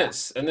 And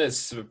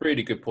that's a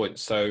really good point.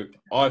 So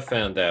I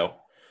found out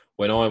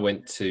when I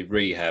went to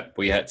rehab,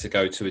 we had to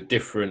go to a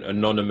different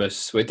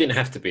anonymous, well, it didn't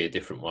have to be a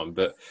different one,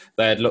 but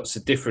they had lots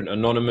of different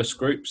anonymous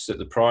groups at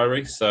the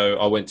Priory. So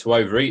I went to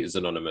Overeaters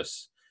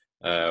Anonymous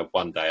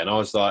one day, and I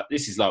was like,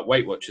 this is like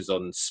Weight Watchers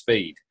on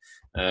speed.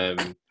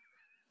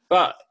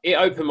 But it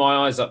opened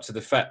my eyes up to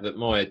the fact that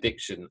my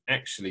addiction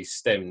actually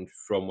stemmed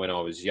from when I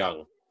was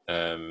young.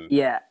 And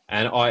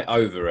I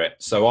overate.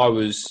 So I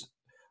was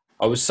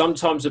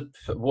sometimes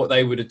what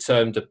they would have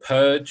termed a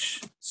purge.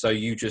 So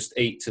you just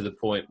eat to the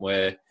point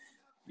where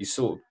you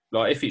sort of,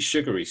 like, if it's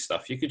sugary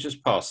stuff, you could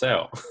just pass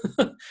out.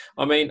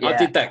 I mean, I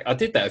did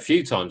that a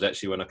few times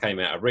actually when I came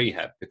out of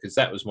rehab, because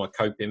that was my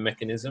coping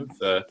mechanism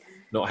for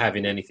not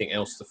having anything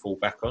else to fall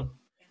back on.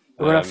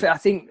 Well, I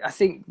think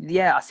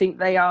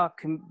they are.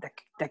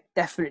 They're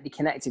definitely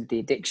connected to the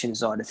addiction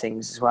side of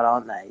things as well,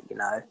 aren't they? You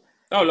know.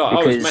 Oh, like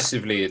I was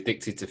massively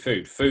addicted to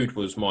food. Food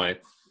was my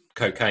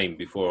cocaine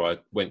before I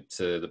went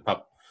to the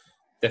pub.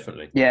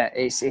 Definitely. Yeah,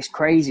 it's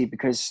crazy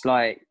because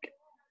like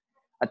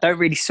I don't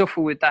really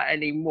suffer with that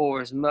anymore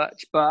as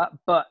much, but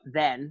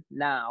then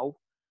now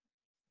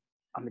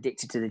I'm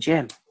addicted to the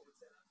gym.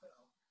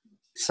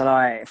 So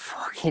like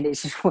fucking,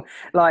 it's just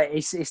like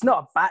it's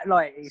not a bad,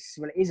 like it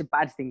is a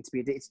bad thing to be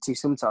addicted to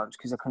sometimes,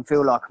 because I can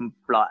feel like I'm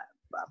like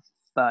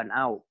burnt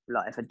out,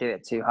 like if I do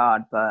it too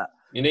hard. But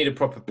you need a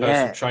proper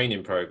personal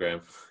training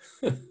program.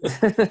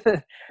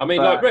 I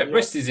mean, but, like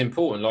rest is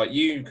important. Like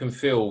you can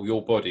feel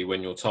your body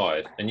when you're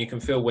tired, and you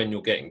can feel when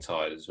you're getting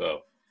tired as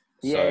well.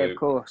 Yeah, of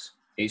course.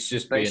 It's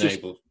just being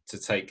able to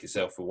take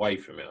yourself away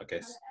from it, I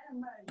guess.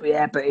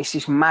 But it's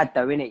just mad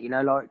though, isn't it? You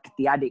know, like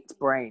the addict's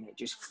brain, it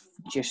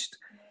just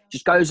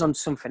goes on to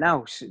something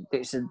else.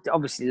 It's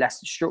obviously less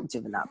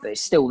destructive than that, but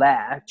it's still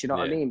there. Do you know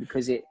what I mean?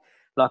 Because it,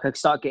 like, I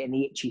start getting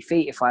the itchy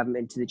feet if I haven't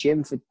been to the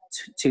gym for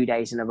 2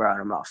 days in a row,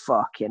 and I'm like,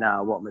 fuck, you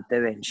know, what am I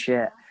doing?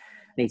 Shit.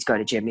 Need to go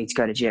to gym.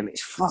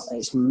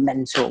 It's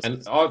mental.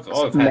 And I've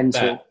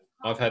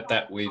had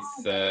that with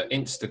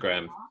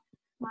Instagram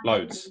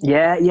loads.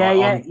 Yeah.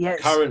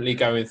 Currently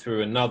going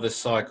through another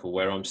cycle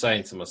where I'm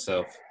saying to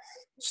myself,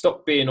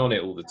 stop being on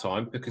it all the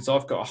time, because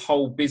I've got a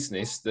whole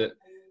business that,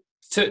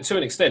 to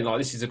an extent, like,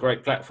 this is a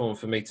great platform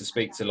for me to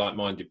speak to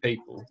like-minded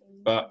people,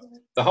 but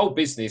the whole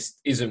business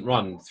isn't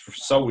run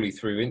solely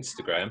through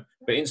Instagram,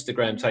 but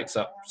Instagram takes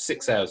up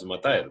 6 hours of my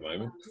day at the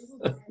moment.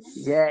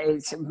 Yeah,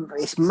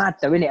 it's mad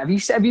though, isn't it?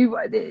 Have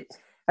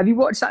you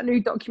watched that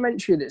new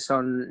documentary that's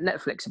on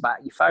Netflix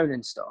about your phone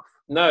and stuff?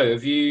 No,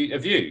 have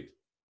you?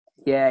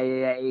 Yeah,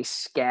 it's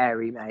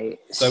scary, mate.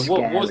 So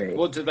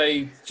what do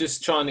they,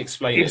 just try and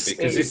explain it,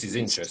 because this is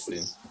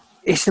interesting.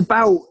 It's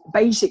about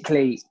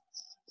basically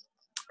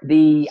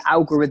the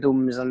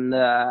algorithms and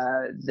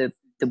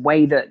the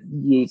way that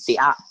the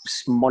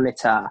apps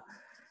monitor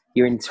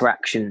your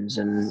interactions,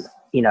 and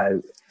you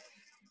know,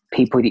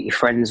 people that you're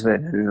friends with,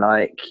 and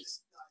like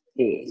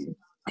the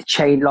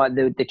chain,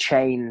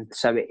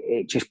 so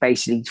it just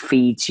basically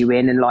feeds you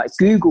in. And like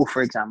Google,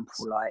 for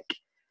example,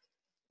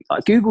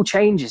 like Google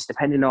changes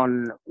depending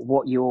on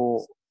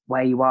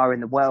where you are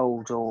in the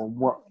world, or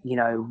what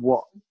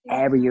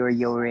area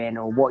you're in,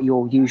 or what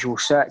your usual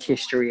search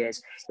history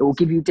is. It will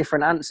give you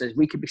different answers.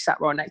 We could be sat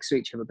right next to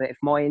each other, but if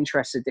my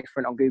interests are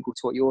different on Google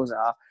to what yours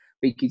are,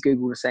 we could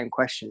Google the same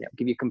question. It'll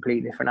give you a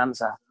completely different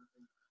answer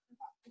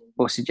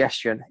or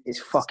suggestion. It's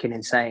fucking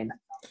insane.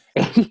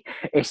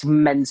 It's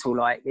mental.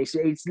 Like it's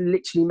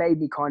literally made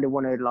me kind of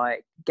want to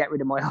like get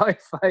rid of my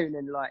iPhone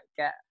and like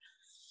get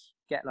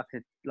like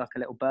a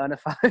little burner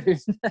phone.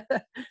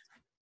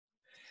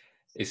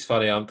 It's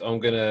funny. I'm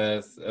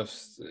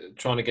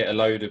trying to get a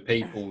load of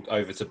people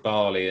over to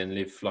Bali and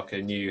live like a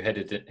new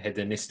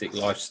hedonistic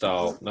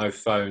lifestyle. No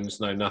phones,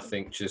 no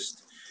nothing.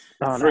 Just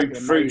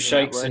fruit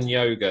shakes and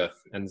yoga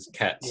and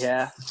cats.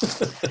 Yeah.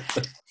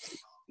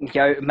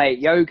 Mate,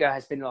 yoga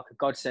has been like a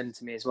godsend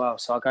to me as well.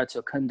 So I go to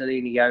a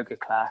Kundalini yoga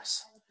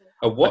class.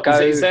 What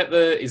is that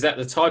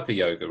the type of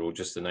yoga, or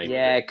just the name?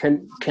 Yeah,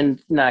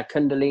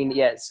 Kundalini.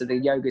 Yeah, so the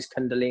yoga's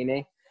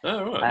Kundalini.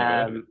 Oh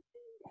right.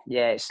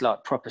 Yeah, it's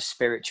like proper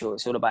spiritual.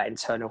 It's all about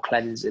internal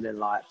cleansing and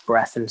like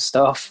breath and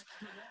stuff.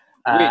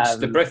 Which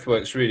the breath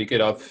work's really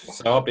good.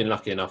 I've been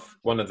lucky enough.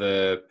 One of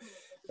the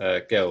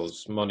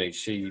girls, Moni,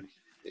 she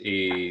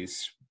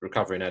is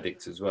recovering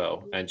addict as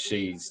well, and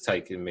she's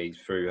taken me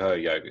through her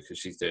yoga because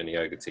she's doing the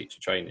yoga teacher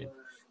training.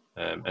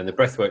 And the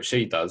breath work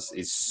she does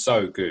is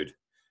so good.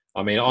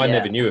 I mean, I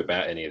never knew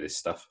about any of this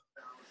stuff.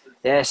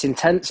 Yeah, it's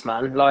intense,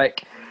 man.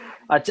 Like,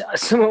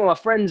 some of my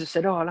friends have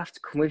said, "Oh, I'll have to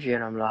come with you,"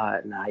 and I'm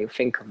like, "Nah, you'll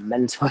think I'm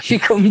mental if you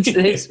come to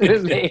this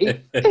with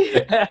me."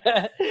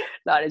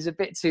 Like, there's a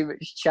bit too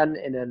much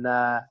chanting and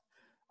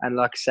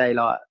like I say,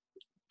 like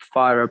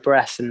fire of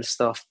breath and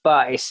stuff.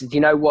 But it's, you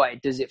know what,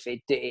 it does it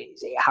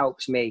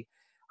helps me.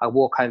 I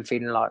walk home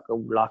feeling like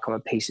I'm like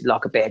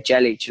a bit of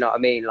jelly. Do you know what I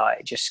mean? Like,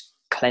 it just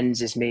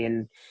cleanses me,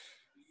 and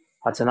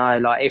I don't know.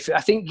 Like,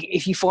 I think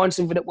if you find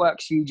something that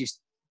works for you,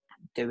 just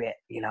do it.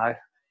 You know.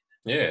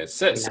 Yeah,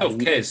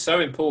 self-care is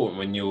so important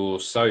when you're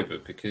sober,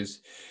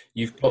 because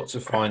you've got to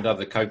find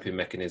other coping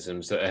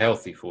mechanisms that are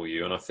healthy for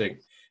you. And I think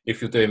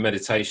if you're doing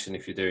meditation,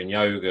 if you're doing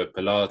yoga,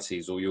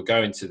 Pilates, or you're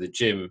going to the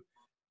gym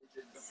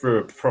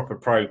through a proper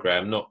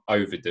program, not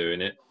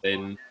overdoing it,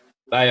 then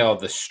they are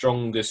the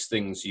strongest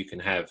things you can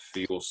have for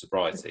your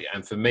sobriety.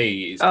 And for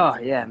me,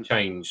 it's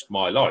changed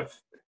my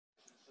life.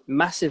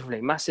 Massively.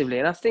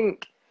 And I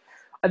think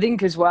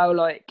as well,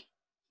 like,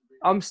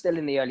 I'm still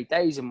in the early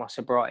days of my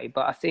sobriety,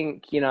 but I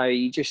think, you know,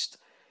 you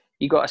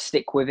got to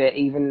stick with it.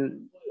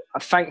 Even,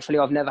 thankfully,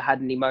 I've never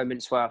had any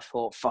moments where I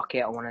thought, fuck it,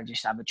 I want to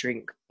just have a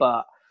drink.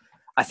 But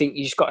I think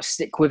you just got to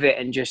stick with it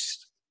and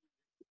just,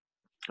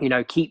 you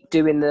know, keep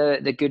doing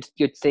the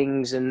good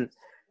things. And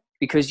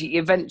because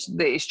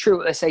eventually, it's true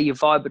what they say, your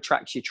vibe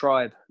attracts your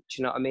tribe. Do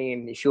you know what I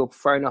mean? If you're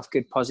throwing off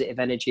good positive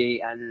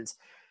energy and,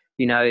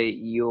 you know,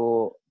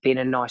 you're being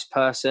a nice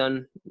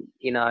person,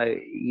 you know,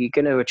 you're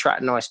going to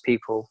attract nice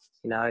people.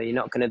 You know, you're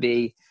not going to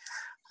be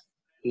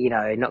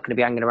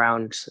hanging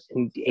around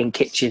in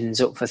kitchens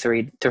up for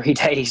three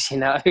days, you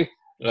know.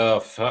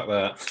 Oh, fuck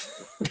that.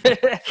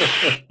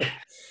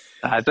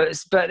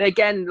 But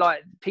again,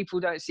 like,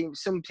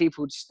 some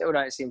people still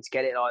don't seem to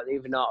get it. Like,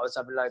 even though I was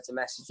having loads of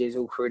messages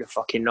all through the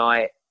fucking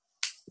night,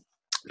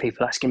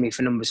 people asking me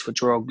for numbers for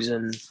drugs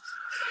and,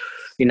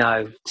 you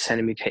know,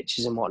 sending me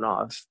pictures and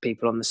whatnot of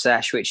people on the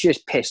sesh, which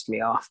just pissed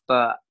me off.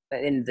 But at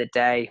the end of the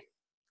day,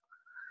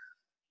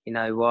 you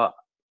know what?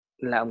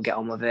 Let them get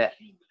on with it.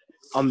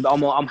 I'm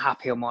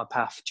happy on my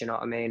path. Do you know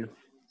what I mean?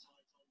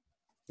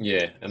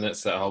 Yeah, and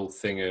that's that whole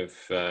thing of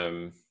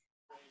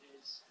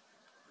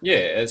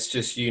it's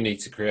just, you need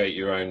to create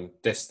your own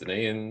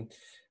destiny, and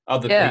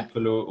other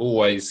people are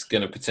always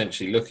going to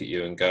potentially look at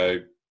you and go,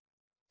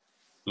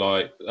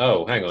 like,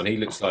 oh, hang on, he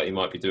looks like he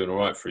might be doing all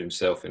right for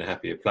himself in a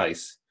happier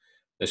place.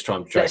 Let's try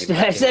and drag him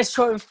back in. Let's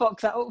try and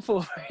fuck that up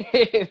for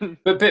him.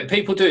 But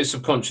people do it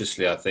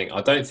subconsciously, I think.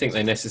 I don't think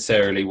they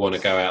necessarily want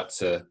to go out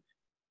to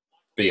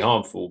be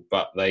harmful,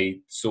 but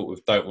they sort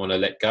of don't want to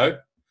let go.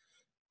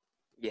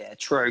 Yeah,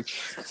 true.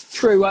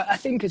 I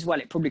think as well,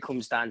 it probably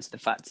comes down to the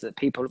fact that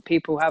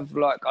people have,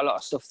 like, a lot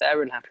of stuff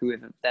they're unhappy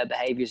with their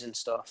behaviours and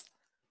stuff.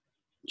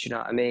 Do you know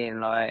what I mean?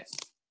 Like,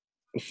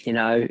 you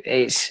know,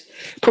 it's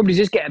probably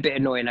just get a bit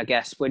annoying, I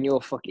guess, when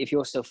if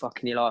you're still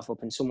fucking your life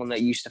up and someone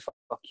that used to fuck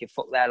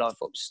their life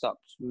up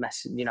stopped. Do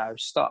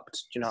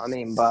you know what I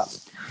mean?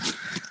 But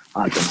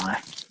I don't know.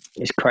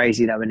 It's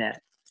crazy though, isn't it?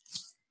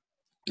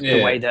 Yeah.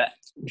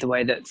 The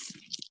way that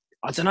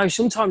I don't know.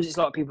 Sometimes it's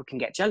like people can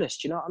get jealous.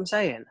 Do you know what I'm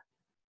saying?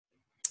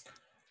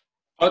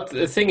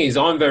 The thing is,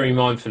 I'm very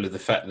mindful of the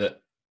fact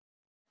that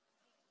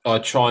I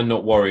try and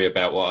not worry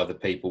about what other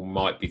people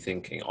might be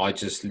thinking. I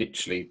just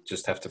literally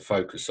have to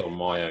focus on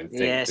my own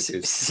thing. Yeah,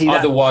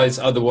 because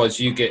otherwise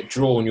you get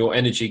drawn, your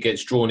energy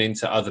gets drawn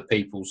into other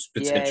people's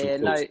potential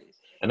thoughts.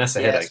 And that's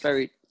a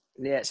headache.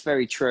 It's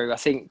very true. I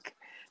think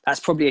that's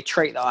probably a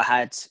trait that I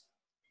had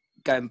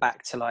going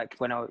back to, like,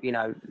 when I, you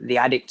know, the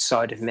addict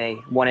side of me,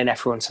 wanting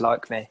everyone to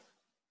like me.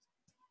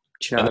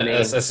 Do you know what I mean?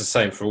 That's the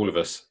same for all of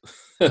us.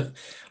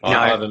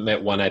 I haven't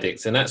met one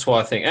addict. And that's why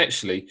I think,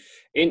 actually,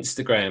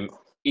 Instagram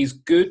is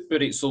good,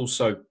 but it's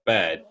also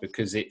bad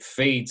because it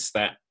feeds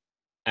that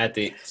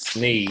addict's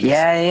need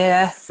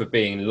for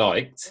being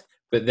liked,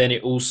 but then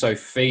it also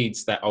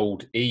feeds that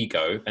old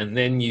ego, and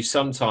then you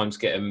sometimes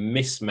get a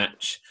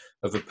mismatch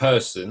of a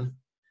person.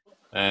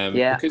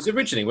 Because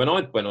originally, when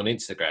I went on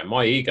Instagram,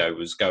 my ego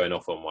was going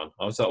off on one.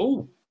 I was like,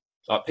 oh,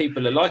 like,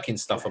 people are liking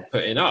stuff I'm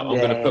putting up. I'm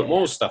going to put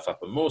more stuff up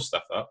and more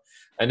stuff up.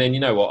 And then, you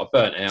know what? I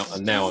burnt out,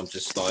 and now I'm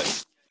just like,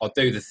 I'll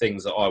do the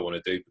things that I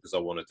want to do because I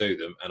want to do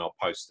them, and I'll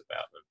post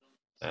about them.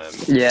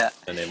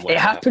 And then it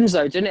happens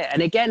though, doesn't it?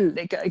 And again,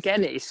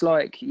 it's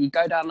like you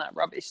go down that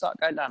rabbit. It's like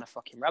going down a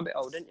fucking rabbit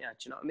hole, don't you? Do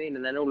you know what I mean?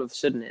 And then all of a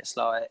sudden, it's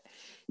like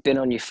you've been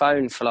on your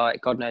phone for,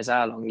 like, God knows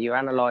how long. You're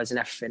analysing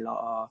everything,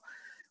 like,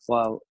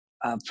 do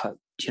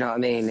you know what I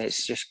mean?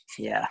 It's just,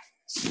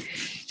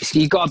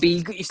 you got to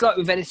be. It's like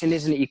with anything,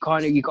 isn't it? You got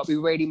to be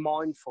really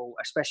mindful,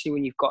 especially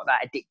when you've got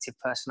that addictive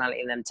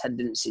personality and them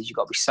tendencies. You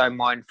got to be so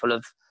mindful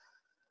of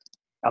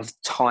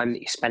time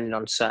that you're spending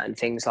on certain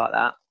things like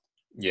that.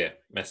 Yeah,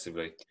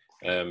 massively.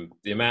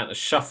 The amount of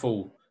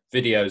shuffle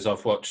videos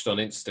I've watched on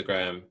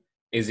Instagram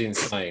is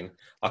insane.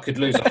 I could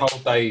lose a whole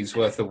day's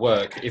worth of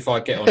work if I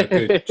get on a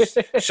good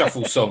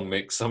shuffle song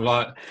mix. I'm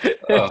like,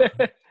 oh.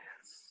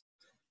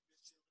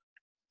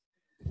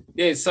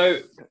 Yeah. So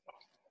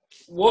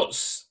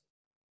what's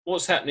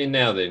happening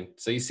now then?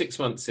 So you're 6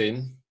 months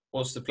in.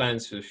 What's the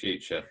plans for the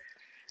future?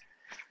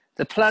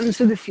 The plans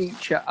for the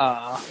future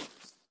are,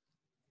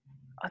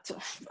 I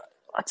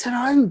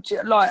don't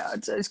know, like,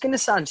 it's going to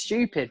sound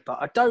stupid, but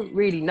I don't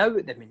really know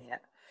at the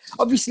minute.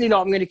 Obviously,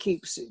 like, I'm going to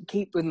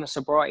keep with my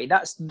sobriety.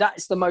 That's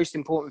the most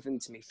important thing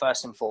to me,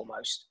 first and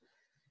foremost.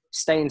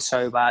 Staying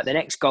sober. The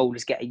next goal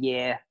is get a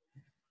year.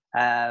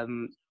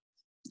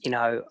 You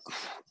know,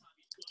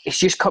 it's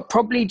just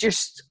probably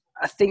just,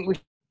 I think we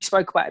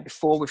spoke about it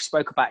before. We've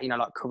spoke about, you know,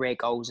 like career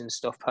goals and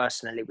stuff.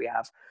 Personally, we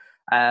have.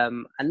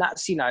 And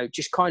that's, you know,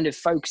 just kind of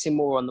focusing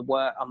more on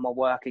my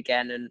work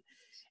again. And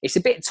it's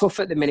a bit tough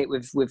at the minute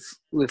with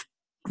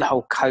the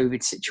whole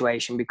COVID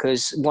situation,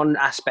 because one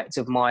aspect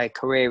of my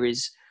career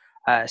is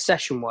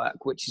session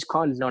work, which is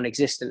kind of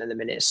non-existent at the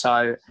minute.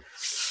 So,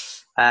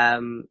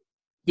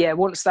 yeah,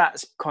 once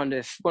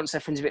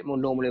everything's a bit more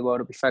normal in the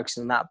world, I'll be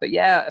focusing on that. But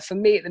yeah, for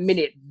me at the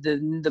minute,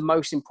 the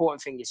most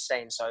important thing is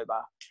staying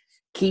sober,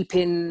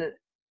 keeping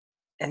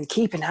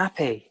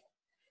happy.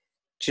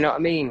 Do you know what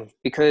I mean?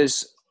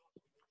 Because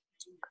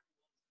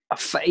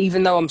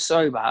even though I'm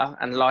sober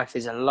and life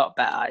is a lot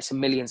better, it's a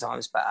million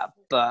times better,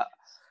 but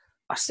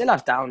I still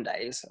have down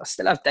days. I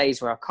still have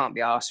days where I can't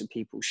be arsed with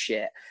people's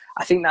shit.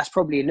 I think that's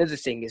probably another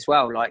thing as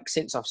well. Like,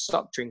 since I've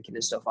stopped drinking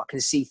and stuff, I can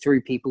see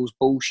through people's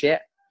bullshit.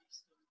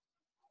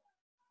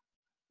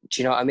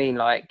 Do you know what I mean?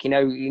 Like, you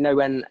know,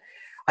 when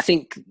I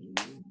think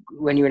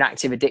when you're in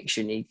active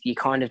addiction, you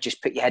kind of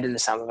just put your head in the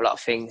sand with a lot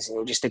of things, and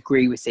you'll just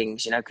agree with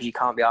things, you know, because you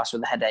can't be arsed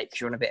with a headache because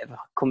you're on a bit of a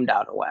come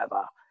down or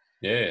whatever.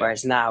 Yeah.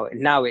 Whereas now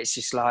it's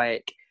just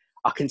like,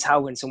 I can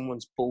tell when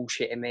someone's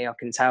bullshitting me. I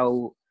can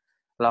tell,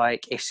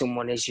 like, if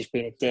someone is just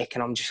being a dick,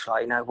 and I'm just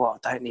like, you know what?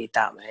 I don't need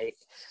that, mate.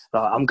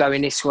 Like, I'm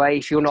going this way.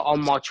 If you're not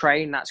on my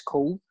train, that's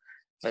cool.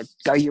 But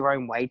go your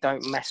own way.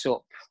 Don't mess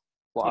up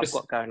what I've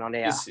got going on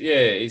here.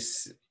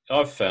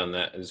 I've found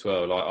that as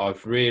well. Like,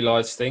 I've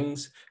realised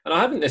things, and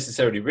I haven't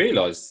necessarily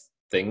realised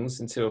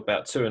things until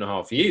about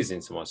 2.5 years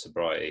into my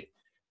sobriety.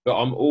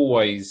 But I'm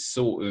always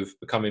sort of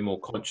becoming more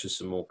conscious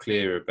and more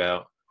clear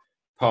about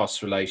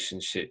past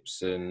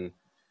relationships and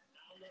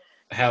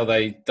how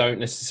they don't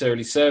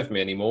necessarily serve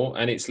me anymore,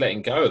 and it's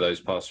letting go of those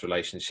past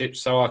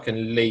relationships so I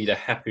can lead a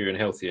happier and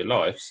healthier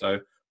life. So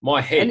my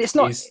head's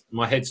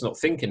not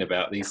thinking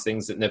about these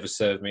things that never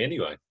served me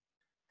anyway.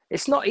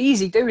 It's not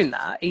easy doing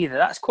that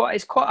either. It's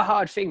quite a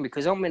hard thing,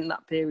 because I'm in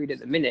that period at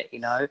the minute, you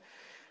know,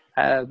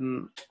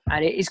 and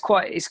it's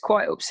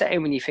quite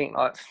upsetting when you think,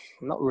 like,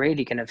 I'm not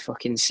really going to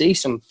fucking see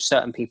some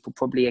certain people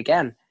probably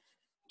again.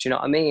 Do you know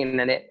what I mean?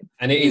 And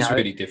it is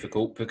really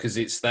difficult, because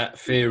it's that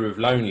fear of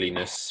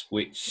loneliness,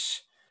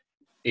 which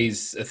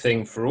is a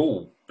thing for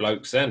all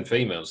blokes and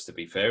females, to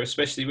be fair,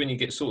 especially when you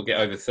get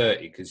over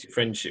 30, because your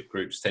friendship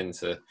groups tend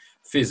to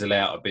fizzle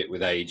out a bit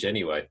with age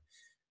anyway.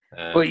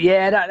 But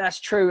yeah,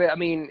 that's true. I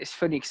mean, it's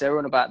funny because they're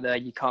on about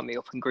you can't meet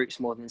up in groups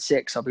more than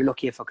 6. I'll be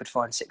lucky if I could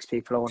find 6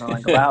 people I want to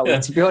hang about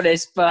with, to be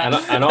honest. But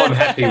and I'm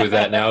happy with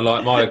that now.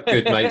 Like, my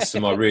good mates are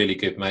my really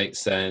good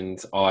mates,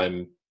 and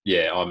I'm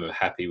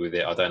happy with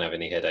it. I don't have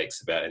any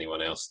headaches about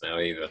anyone else now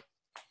either.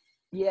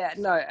 Yeah,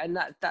 no, and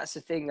that's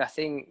the thing. I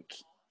think,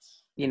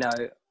 you know,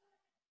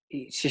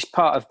 it's just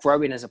part of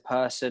growing as a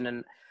person,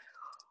 and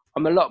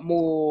I'm a lot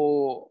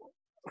more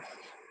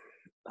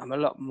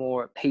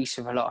at peace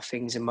with a lot of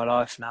things in my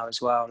life now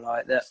as well.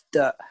 Like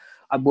that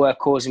were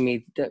causing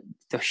me the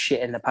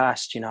shit in the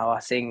past. You know, I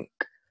think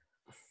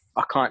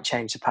I can't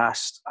change the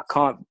past. I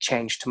can't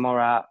change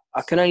tomorrow.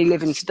 I can only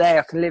live in today.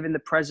 I can live in the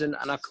present,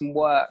 and I can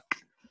work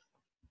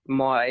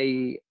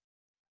my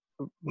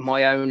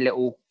own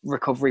little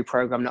recovery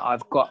program that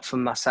I've got for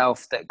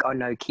myself that I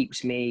know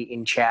keeps me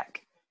in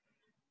check.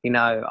 You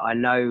know, I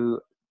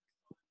know.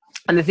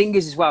 And the thing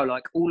is as well,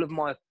 like, all of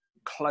my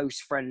close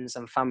friends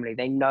and family,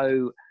 they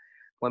know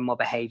when my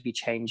behavior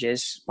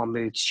changes, my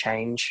moods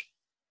change.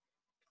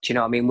 Do you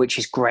know what I mean? Which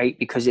is great,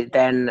 because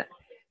then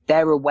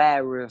they're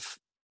aware of,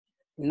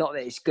 not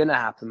that it's going to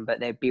happen, but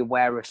they'd be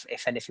aware of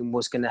if anything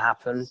was going to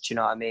happen. Do you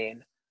know what I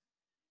mean?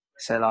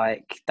 So,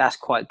 like, that's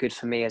quite good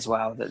for me as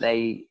well, that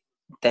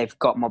they've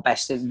got my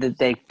best.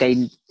 They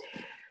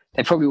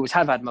probably always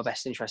have had my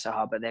best interest at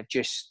heart, but they've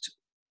just,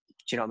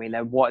 do you know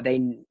what I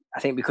mean? I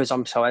think because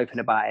I'm so open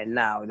about it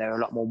now, they're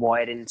a lot more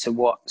wired into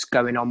what's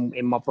going on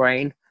in my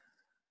brain.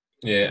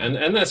 Yeah,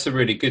 and that's a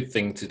really good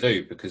thing to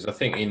do, because I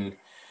think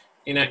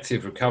in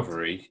active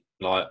recovery,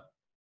 like,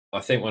 I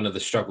think one of the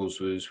struggles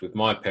was with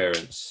my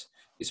parents,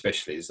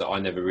 especially, is that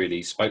I never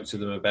really spoke to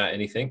them about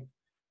anything.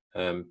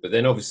 But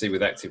then obviously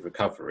with active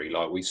recovery,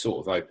 like, we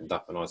sort of opened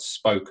up and I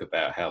spoke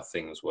about how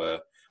things were.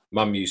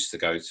 Mum used to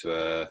go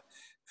to a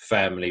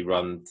family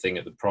run thing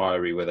at the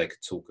Priory where they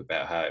could talk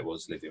about how it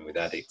was living with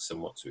addicts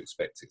and what to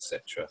expect,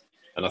 etc.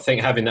 And I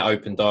think having that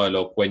open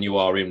dialogue when you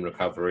are in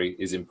recovery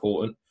is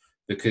important,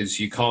 because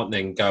you can't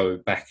then go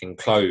back and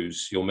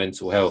close your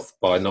mental health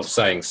by not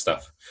saying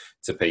stuff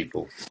to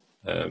people.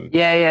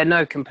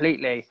 No,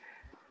 completely.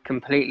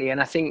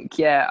 And I think,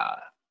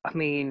 I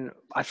mean,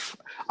 I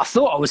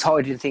thought I was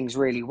hiding things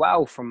really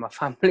well from my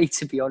family,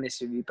 to be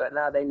honest with you, but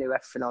now they knew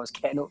everything I was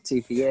getting up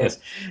to for years.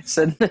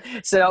 so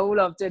all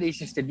I've done is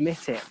just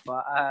admit it.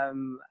 But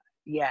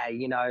yeah,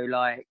 you know,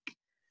 like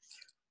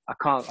I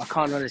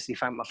can't honestly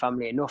thank my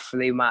family enough for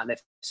the amount they've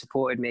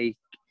supported me,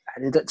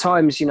 and at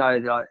times, you know,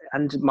 like,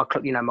 and my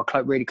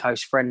really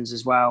close friends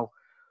as well.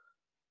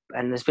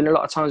 And there's been a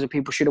lot of times where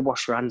people should have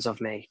washed their hands of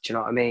me. Do you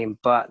know what I mean?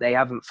 But they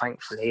haven't,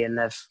 thankfully, and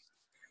they've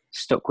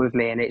stuck with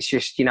me. And it's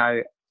just, you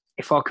know,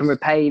 if I can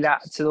repay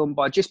that to them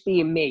by just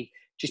being me,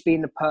 just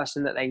being the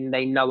person that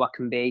they know I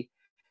can be,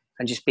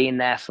 and just being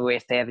there for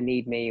if they ever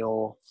need me,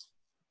 or,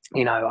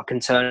 you know, I can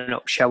turn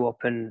up, show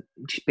up, and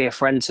just be a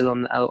friend to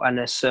them, and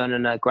a son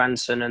and a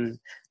grandson and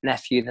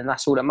nephew, then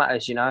that's all that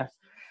matters, you know.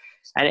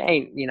 And it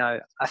ain't, you know,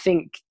 I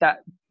think that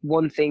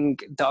one thing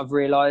that I've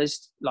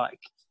realised, like,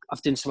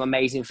 I've done some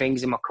amazing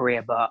things in my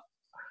career, but,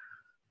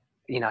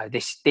 you know,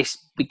 this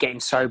getting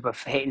sober,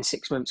 for hitting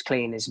 6 months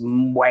clean, is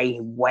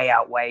way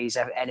outweighs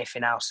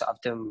anything else that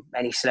I've done,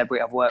 any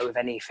celebrity I've worked with,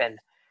 anything.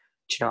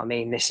 Do you know what I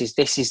mean? This is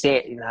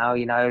it, you know.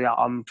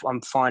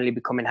 I'm finally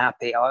becoming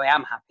happy. I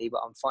am happy,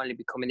 but I'm finally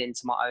becoming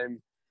into my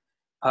own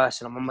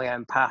person. I'm on my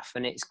own path,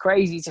 and it's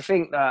crazy to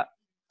think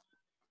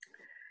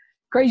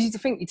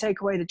you take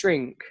away the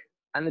drink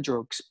and the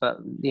drugs, but,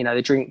 you know,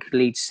 the drink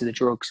leads to the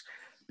drugs.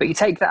 But you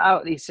take that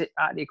out of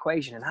the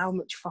equation, and how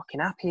much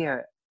fucking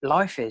happier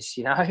life is,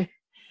 you know?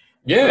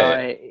 Yeah,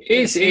 like,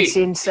 it's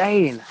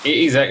insane. It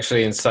is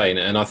actually insane,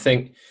 and I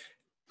think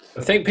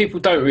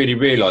people don't really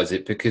realise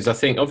it, because I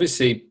think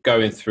obviously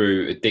going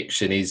through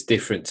addiction is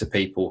different to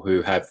people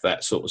who have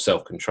that sort of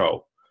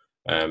self-control.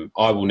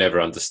 I will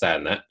never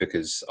understand that,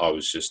 because I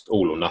was just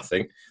all or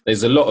nothing.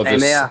 There's a lot of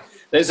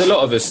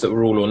us that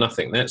were all or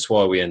nothing. That's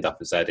why we end up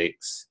as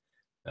addicts.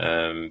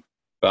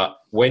 But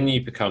when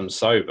you become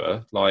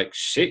sober, like,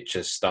 shit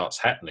just starts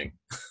happening.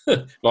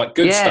 Like,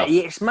 good stuff.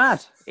 Yeah, it's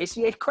mad. It's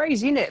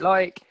crazy, isn't it?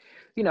 Like,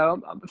 you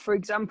know, for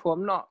example,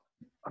 I'm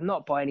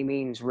not by any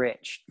means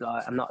rich.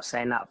 Like, I'm not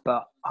saying that,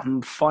 but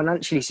I'm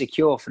financially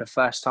secure for the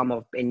first time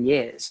in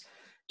years.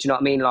 Do you know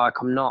what I mean? Like,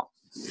 I'm not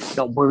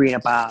worrying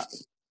about,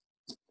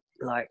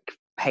 like,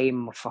 paying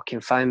my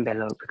fucking phone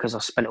bill because I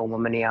spent all my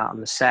money out on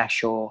the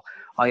sesh, or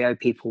I owe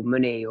people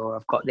money, or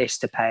I've got this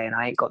to pay and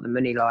I ain't got the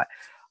money. Like,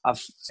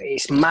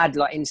 it's mad.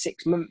 Like, in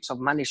 6 months, I've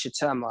managed to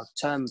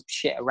turn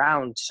shit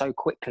around so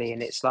quickly,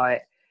 and it's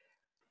like,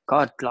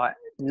 God, like,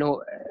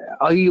 no,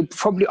 I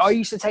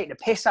used to take the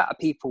piss out of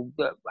people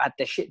that had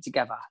their shit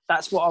together.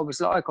 That's what I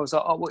was like. I was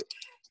like, oh, what?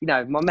 You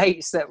know, my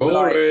mates that were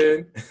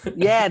boring. Like,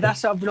 yeah,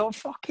 that's what I'm like,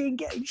 fucking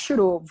shut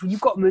up.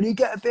 You've got money,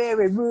 get a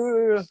beer in.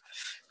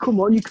 Come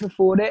on, you can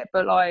afford it.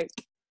 But, like,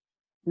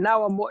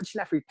 now I'm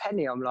watching every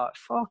penny. I'm like,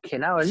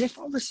 fucking hell. As if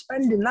I was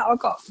spending that, I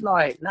got,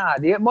 like, nah.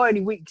 My only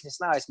weakness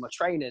now is my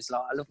trainers.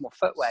 Like, I love my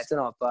footwear, don't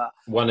I? But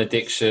one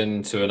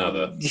addiction to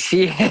another.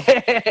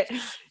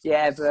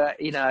 Yeah,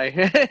 but, you know,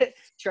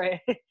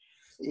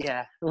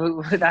 yeah,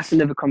 that's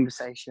another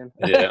conversation.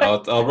 Yeah,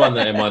 I'll run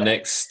that in my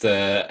next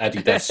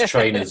Adidas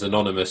Trainers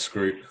Anonymous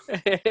group.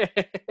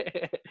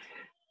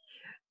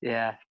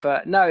 Yeah,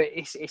 but no,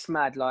 it's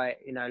mad. Like,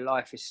 you know,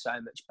 life is so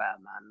much better,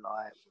 man.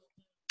 Like,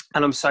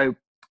 and I'm so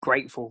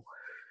grateful,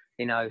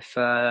 you know,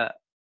 for,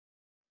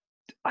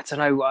 I don't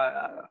know,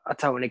 I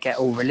don't want to get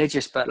all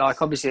religious, but,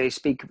 like, obviously they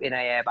speak in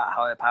AA about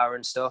higher power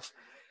and stuff.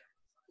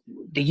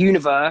 The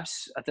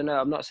universe, I don't know,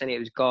 I'm not saying it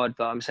was God,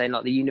 but I'm saying,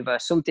 like, the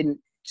universe,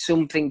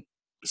 something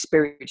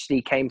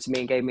spiritually came to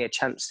me and gave me a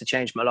chance to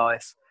change my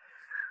life.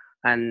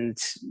 And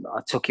I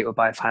took it with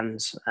both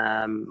hands.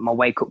 My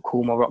wake up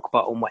call, my rock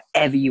bottom,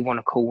 whatever you want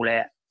to call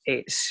it,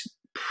 it's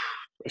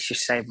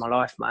just saved my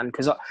life, man.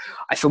 Because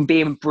if I'm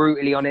being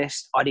brutally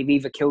honest, I'd have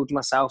either killed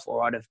myself,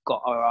 or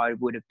I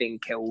would have been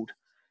killed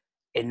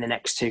in the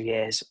next 2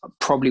 years. I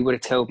probably would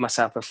have killed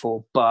myself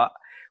before, but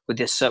with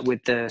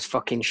the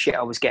fucking shit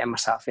I was getting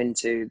myself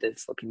into, the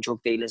fucking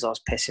drug dealers I was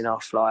pissing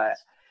off, like,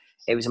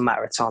 it was a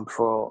matter of time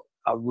before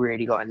I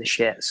really got in the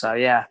shit. So,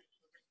 yeah.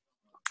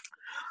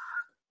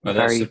 And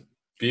that's the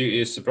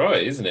beauty of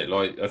sobriety, isn't it?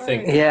 Like, I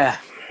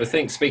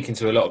think speaking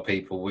to a lot of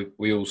people,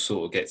 we all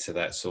sort of get to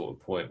that sort of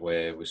point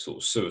where we're sort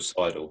of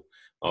suicidal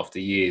after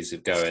years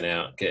of going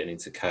out, getting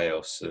into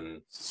chaos,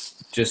 and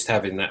just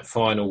having that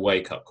final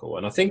wake-up call.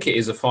 And I think it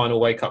is a final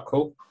wake-up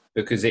call,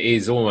 because it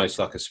is almost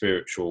like a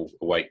spiritual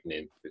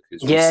awakening.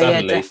 Because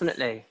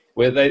definitely.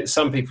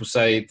 Some people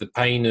say the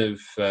pain of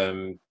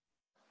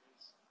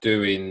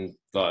doing,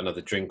 like,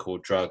 another drink or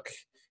drug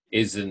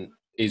is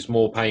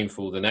more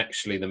painful than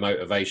actually the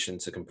motivation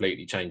to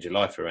completely change your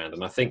life around.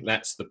 And I think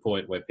that's the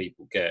point where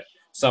people get.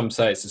 Some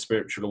say it's a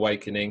spiritual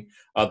awakening.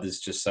 Others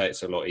just say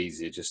it's a lot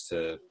easier just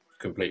to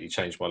completely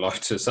change my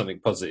life to something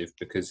positive,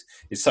 because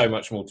it's so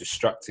much more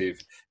destructive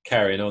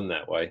carrying on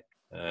that way.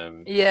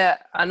 Yeah,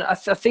 and I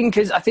think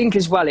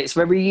as well, it's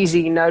very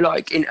easy, you know,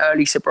 like, in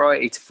early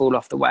sobriety, to fall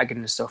off the wagon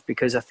and stuff,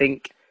 because I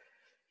think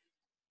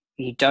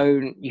you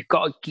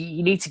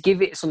need to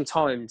give it some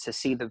time to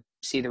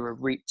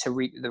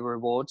reap the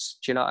rewards.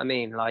 Do you know what I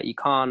mean? Like, you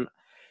can't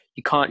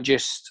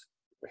just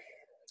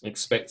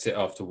expect it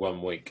after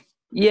 1 week.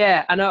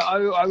 Yeah, and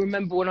I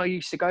remember when I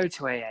used to go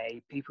to AA,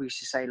 people used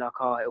to say like,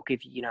 "Oh, it'll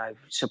give you,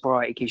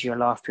 sobriety gives you a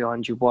life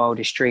beyond your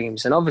wildest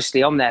dreams." And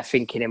obviously, I'm there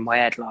thinking in my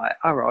head like,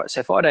 "All right,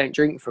 so if I don't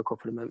drink for a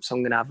couple of months,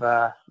 I'm gonna have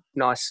a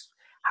nice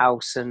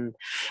house and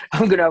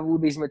I'm gonna have all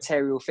these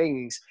material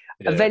things.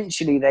 Yeah.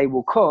 Eventually, they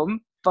will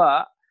come,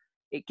 but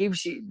it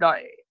gives you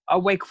like." I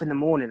wake up in the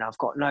morning, I've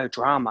got no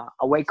drama.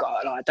 I wake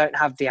up, like, I don't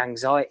have the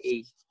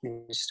anxiety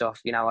and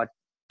stuff. I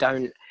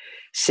don't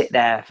sit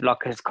there like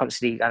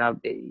constantly. And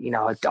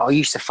I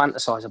used to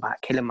fantasize about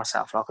killing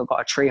myself. Like, I've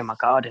got a tree in my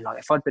garden. Like,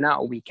 if I'd been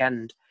out a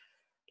weekend,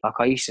 like,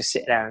 I used to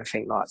sit there and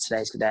think like,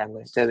 today's the day I'm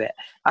going to do it.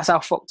 That's how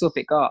fucked up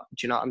it got.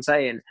 Do you know what I'm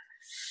saying?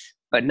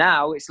 But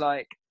now it's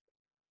like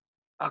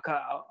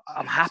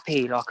I'm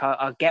happy. Like,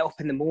 I get up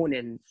in the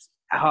morning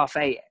at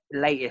 8:30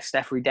 latest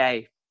every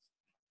day.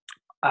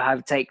 I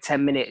have take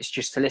 10 minutes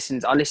just to listen.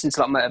 I listen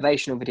to like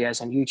motivational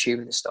videos on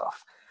YouTube and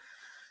stuff.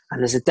 And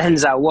there's a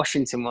Denzel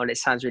Washington one. It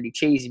sounds really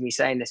cheesy me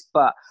saying this,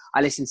 but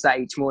I listen to that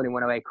each morning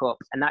when I wake up.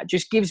 And that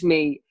just gives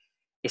me,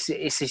 it's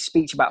a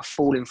speech about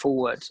falling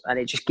forward. And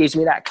it just gives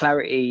me that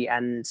clarity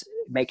and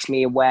makes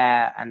me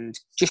aware and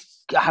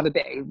just have a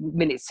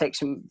minute to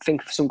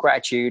think of some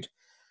gratitude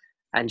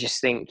and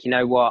just think, you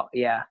know what?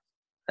 Yeah,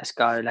 let's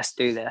go. Let's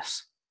do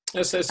this.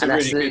 That's a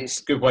really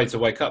good way to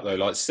wake up, though.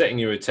 Like, setting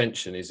your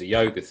intention is a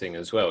yoga thing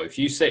as well. If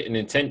you set an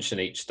intention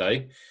each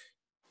day,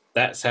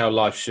 that's how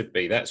life should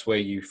be. That's where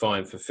you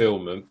find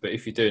fulfillment. But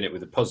if you're doing it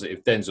with a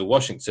positive Denzel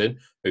Washington,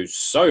 who's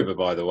sober,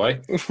 by the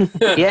way.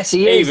 Yes,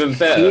 he is. Even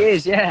better. He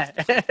is, yeah.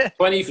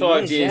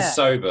 25 years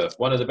sober.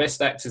 One of the best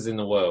actors in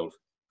the world.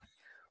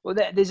 Well,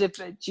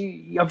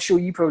 I'm sure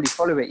you probably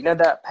follow it. You know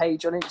that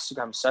page on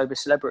Instagram, Sober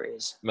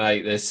Celebrities?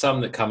 Mate, there's some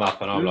that come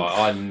up and I'm like,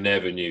 I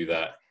never knew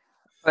that.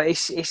 But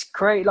it's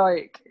great.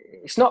 Like,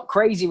 it's not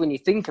crazy when you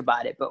think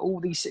about it, but all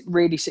these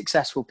really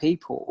successful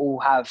people all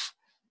have,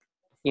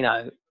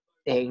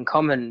 in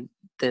common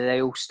that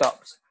they all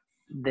stopped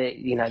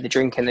the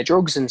drinking, the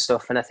drugs and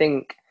stuff. And I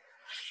think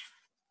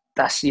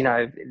that's,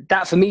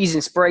 that for me is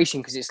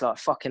inspiration, because it's like,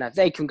 fucking hell,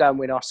 they can go and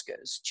win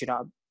Oscars,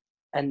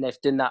 and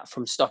they've done that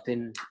from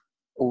stopping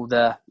all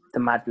the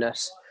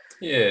madness.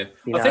 Yeah.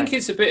 I think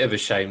it's a bit of a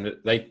shame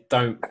that they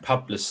don't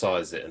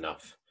publicise it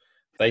enough.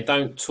 They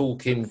don't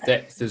talk in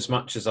depth as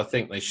much as I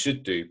think they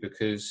should do,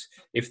 because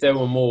if there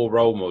were more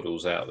role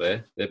models out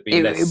there, there'd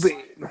be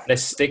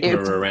less stigma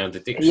around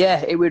addiction.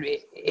 Yeah, it would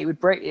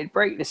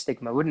break the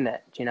stigma, wouldn't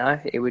it?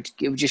 It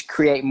would just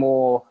create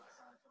more.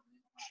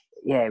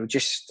 Yeah, it would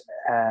just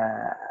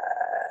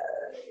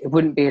it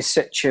wouldn't be as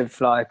such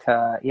of like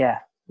it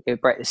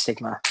would break the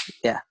stigma.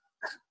 Yeah.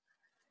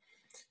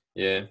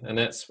 Yeah, and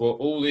that's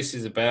what all this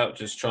is about,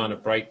 just trying to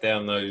break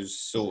down those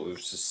sort of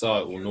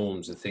societal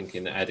norms of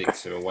thinking that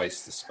addicts are a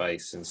waste of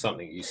space and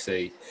something you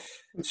see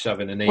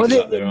shoving a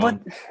needle up their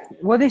arm.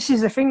 Well, this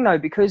is the thing, though,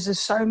 because there's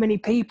so many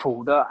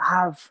people that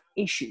have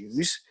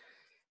issues,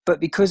 but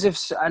because of,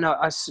 and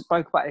I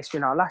spoke about this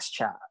in our last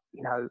chat,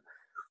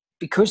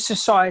 because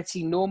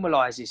society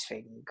normalizes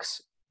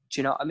things, do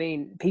you know what I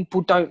mean?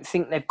 People don't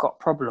think they've got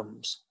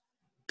problems.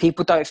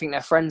 People don't think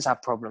their friends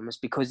have problems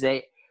because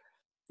there's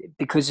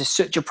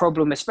such a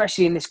problem,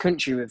 especially in this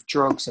country, with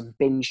drugs and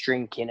binge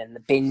drinking and the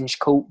binge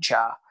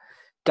culture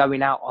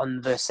going out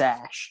on the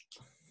sesh,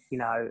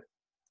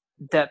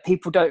 that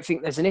people don't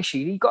think there's an issue.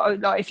 You got to,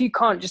 like, if you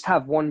can't just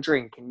have one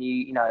drink and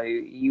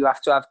you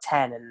have to have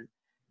 10, and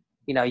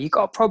you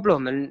got a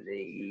problem, and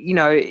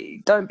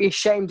don't be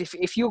ashamed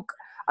if you.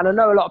 And I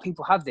know a lot of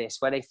people have this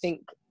where they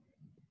think,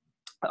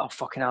 oh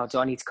fucking hell, do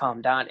I need to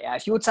calm down? Yeah,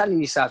 if you're telling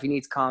yourself you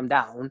need to calm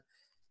down,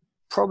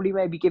 probably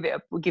maybe give it a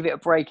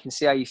break and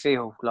see how you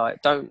feel.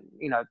 Like, don't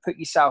put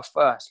yourself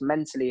first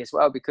mentally as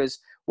well, because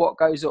what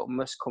goes up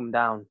must come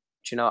down. Do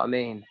you know what I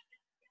mean?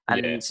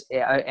 And it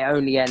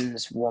only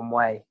ends one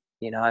way,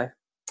 And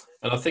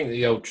I think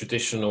the old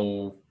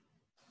traditional,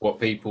 what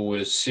people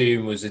would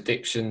assume was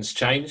addictions,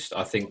 changed.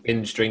 I think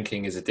binge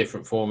drinking is a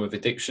different form of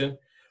addiction.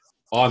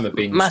 I'm a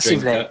binge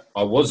drinker.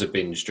 I was a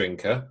binge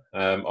drinker.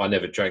 I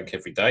never drank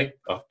every day.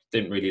 I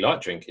didn't really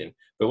like drinking,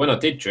 but when I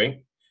did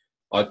drink,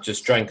 I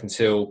just drank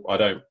until I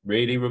don't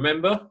really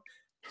remember.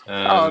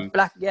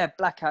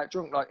 Blackout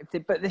drunk.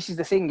 But this is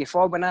the thing: if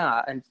I went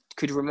out and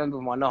could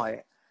remember my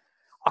night,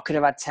 I could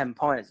have had 10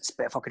 pints.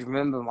 But if I could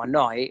remember my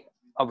night,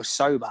 I was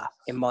sober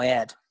in my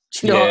head.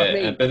 Do you know what I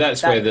mean? But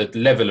that's where the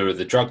leveler of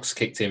the drugs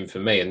kicked in for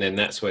me, and then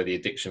that's where the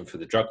addiction for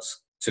the drugs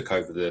took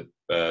over the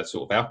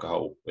sort of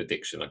alcohol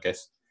addiction, I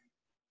guess.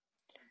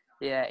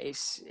 Yeah,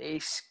 it's. I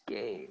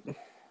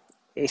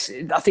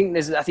think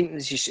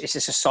there's just, it's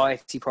a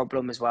society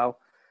problem as well.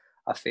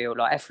 I feel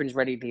like everything's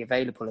readily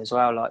available as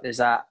well. Like, there's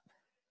that,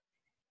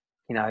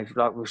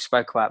 like we've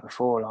spoke about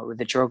before, like with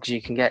the drugs,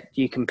 you can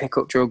pick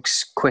up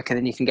drugs quicker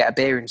than you can get a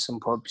beer in some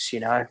pubs,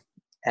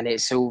 and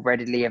it's all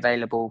readily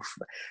available.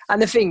 And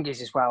the thing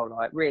is as well,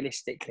 like,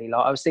 realistically,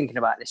 like, I was thinking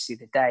about this the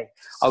other day.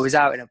 I was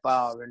out in a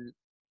bar and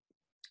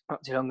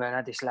not too long ago, and I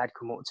had this lad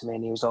come up to me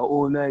and he was like,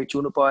 "Oh mate, do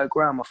you want to buy a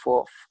gram?" I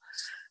thought,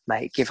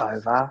 mate, give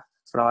over.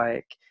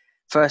 Like,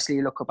 firstly,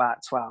 you look about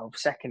 12.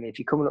 Secondly, if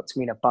you're coming up to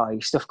me in a bar,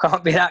 your stuff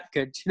can't be that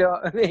good. Do you know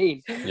what I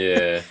mean?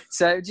 Yeah.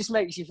 So it just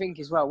makes you think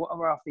as well, what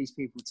are half these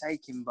people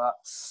taking? But,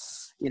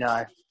 you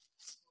know.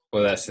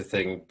 Well, that's the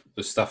thing.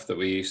 The stuff that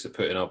we used to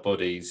put in our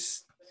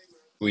bodies,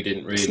 we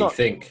didn't really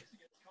think.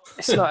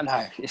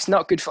 It's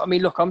not good for. I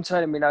mean, look, I'm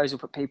turning my nose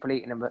up at people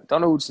eating at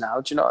McDonald's now.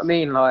 Do you know what I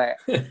mean? Like,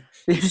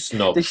 you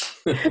snob. Do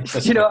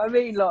you know what I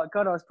mean? Like,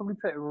 God, I was probably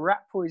putting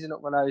rat poison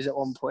up my nose at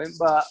one point,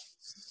 but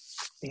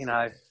you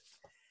know,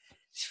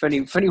 it's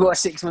funny what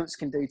 6 months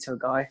can do to a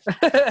guy.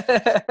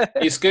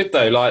 It's good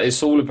though. Like,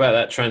 it's all about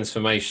that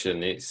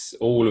transformation. It's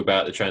all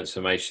about the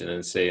transformation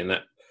and seeing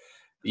that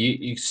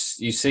you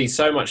see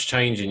so much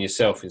change in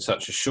yourself in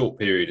such a short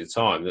period of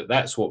time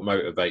that's what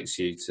motivates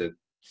you to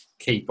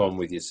keep on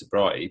with your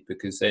sobriety,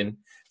 because then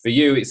for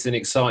you it's an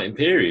exciting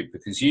period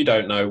because you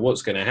don't know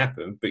what's going to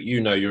happen, but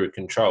you know you're in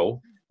control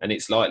and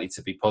it's likely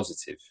to be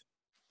positive.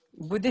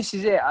 But this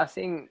is it. I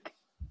think,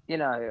 you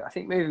know,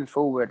 moving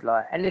forward,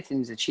 like,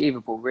 anything's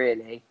achievable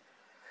really,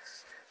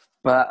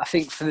 but I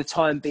think for the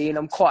time being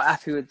I'm quite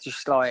happy with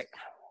just a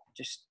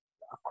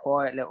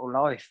quiet little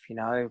life, you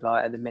know.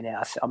 Like, at the minute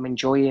I'm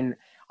enjoying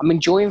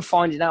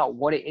finding out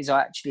what it is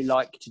I actually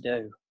like to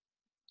do. Do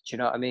you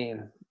know what I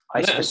mean?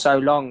 For so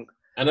long.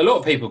 And a lot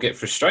of people get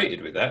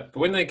frustrated with that.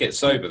 But when they get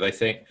sober, they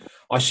think,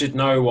 I should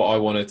know what I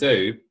want to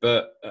do.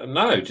 But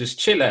no, just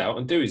chill out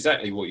and do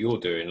exactly what you're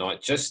doing.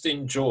 Like, just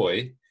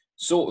enjoy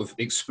sort of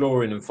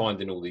exploring and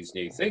finding all these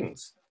new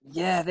things.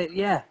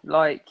 Yeah.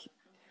 Like,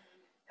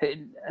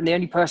 and the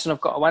only person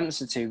I've got to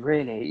answer to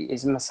really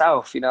is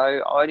myself. You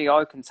know, only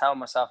I can tell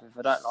myself if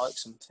I don't like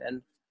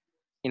something.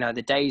 You know,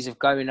 the days of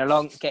going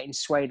along, getting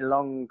swayed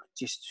along,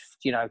 just,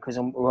 you know, because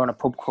we're on a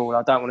pub crawl,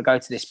 I don't want to go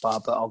to this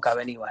bar, but I'll go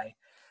anyway.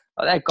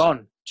 Like, they're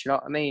gone. Do you know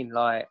what I mean?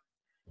 Like,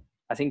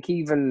 I think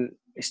even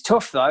it's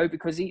tough though,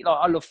 because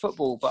I love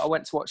football, but I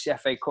went to watch the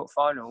FA Cup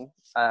final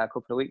a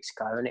couple of weeks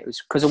ago, and it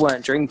was because I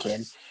weren't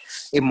drinking.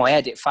 In my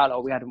head, it felt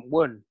like we hadn't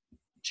won.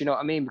 Do you know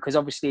what I mean? Because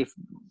obviously, if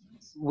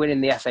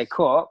winning the FA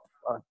Cup,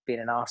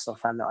 being an Arsenal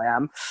fan that I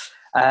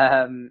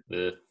am,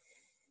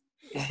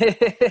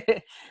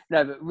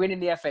 no, but winning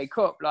the FA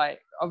Cup,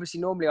 like,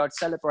 obviously normally I'd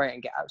celebrate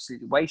and get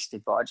absolutely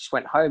wasted, but I just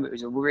went home. It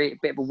was a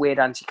bit of a weird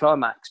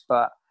anticlimax,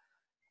 but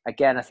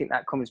again, I think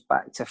that comes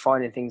back to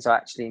finding things I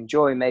actually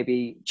enjoy,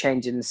 maybe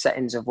changing the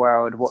settings of where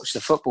I would watch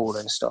the football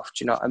and stuff.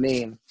 Do you know what I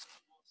mean?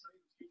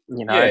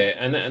 You know? Yeah,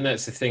 and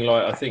that's the thing.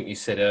 Like, I think you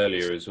said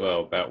earlier as well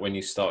about when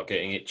you start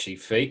getting itchy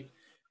feet,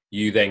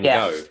 you then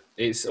go.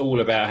 It's all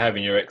about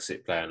having your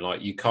exit plan.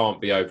 Like, you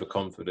can't be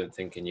overconfident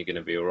thinking you're going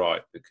to be all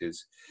right,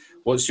 because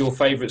what's your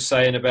favourite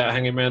saying about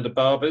hanging around the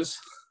barbers?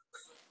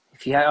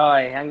 If you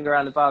hang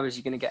around the barbers,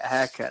 you're going to get a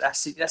haircut.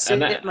 That's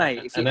it,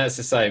 mate. And that's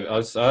the same.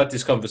 I had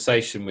this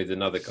conversation with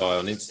another guy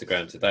on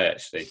Instagram today,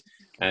 actually,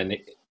 and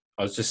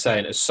I was just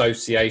saying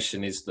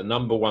association is the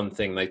number one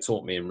thing they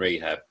taught me in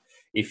rehab.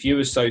 If you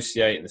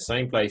associate in the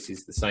same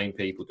places, the same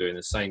people doing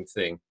the same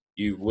thing,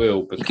 you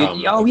will become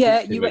your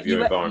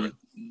environment.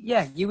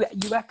 You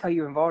echo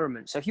your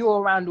environment. So if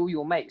you're around all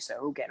your mates that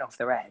are all getting off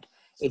their head,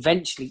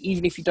 eventually,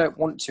 even if you don't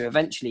want to,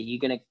 eventually you're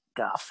going to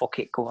go, fuck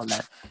it, go on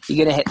then.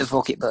 You're going to hit the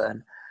fuck it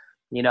button.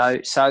 You know,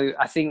 so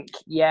I think,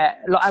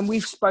 and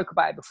we've spoke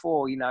about it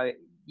before, you know,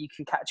 you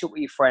can catch up with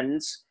your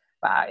friends,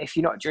 but if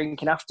you're not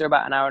drinking after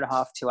about an hour and a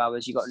half, 2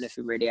 hours, you've got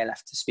nothing really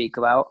left to speak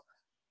about.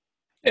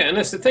 Yeah, and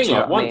that's the thing.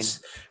 Like,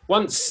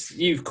 once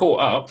you've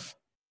caught up,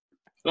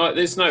 like,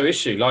 there's no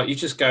issue. Like, you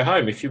just go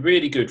home. If you're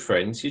really good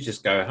friends, you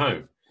just go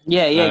home.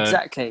 Yeah,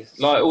 exactly.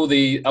 Like all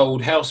the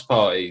old house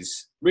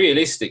parties,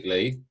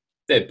 realistically,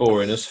 they're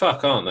boring as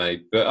fuck, aren't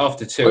they? But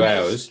after 2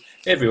 hours,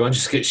 everyone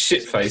just gets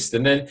shit-faced,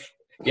 and then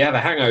you have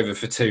a hangover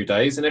for 2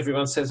 days and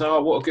everyone says,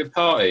 oh, what a good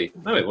party.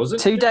 No, it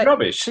wasn't. 2 day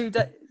rubbish.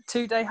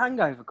 2-day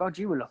hangover. God,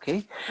 you were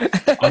lucky.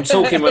 I'm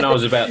talking when I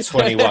was about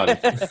 21.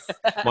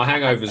 My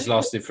hangovers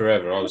lasted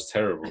forever. I was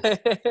terrible.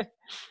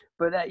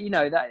 But that's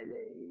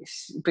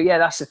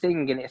the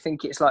thing. And I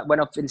think it's like when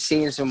I've been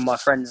seeing some of my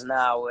friends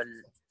now,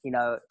 and, you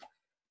know,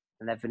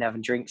 and they've been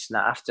having drinks and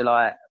that, after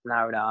like an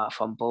hour and a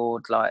half on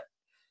board, like,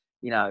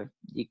 you know,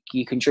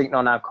 you can drink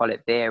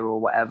non-alcoholic beer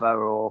or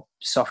whatever, or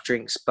soft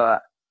drinks,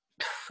 but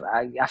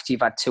after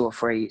you've had 2 or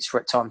 3, it's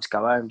time to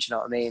go home. Do you know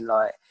what I mean?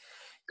 Like,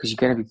 because you're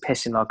going to be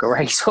pissing like a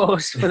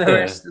racehorse for the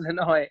rest of the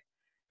night.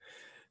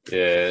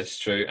 Yeah, it's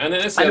true. And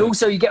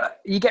also you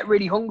get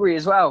really hungry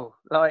as well.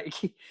 Like,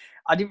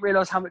 I didn't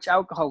realise how much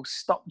alcohol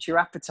stopped your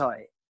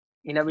appetite.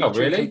 You know, when you're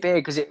drinking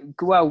beer,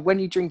 when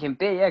you're drinking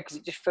beer, because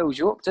it just fills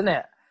you up, doesn't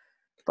it?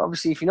 But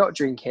obviously, if you're not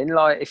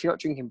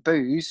drinking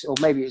booze, or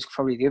maybe it's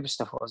probably the other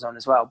stuff I was on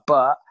as well,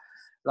 but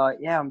like,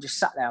 I'm just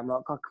sat there. I'm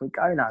like, God, can we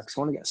go now? Because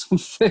I want to get some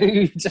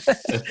food.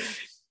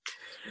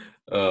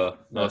 Oh,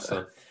 nice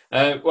one.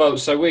 Well,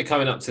 so we're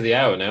coming up to the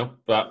hour now,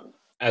 but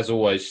as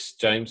always,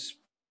 James,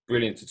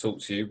 brilliant to talk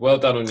to you. Well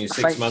done on your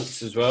 6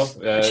 months as well.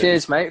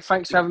 Cheers, mate.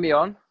 Thanks for having me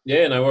on.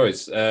 Yeah, no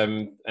worries.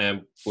 And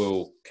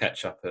we'll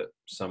catch up at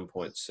some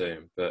point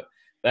soon. But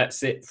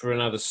that's it for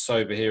another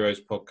Sober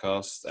Heroes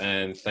podcast.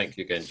 And thank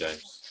you again,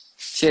 James.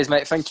 Cheers,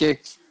 mate. Thank you.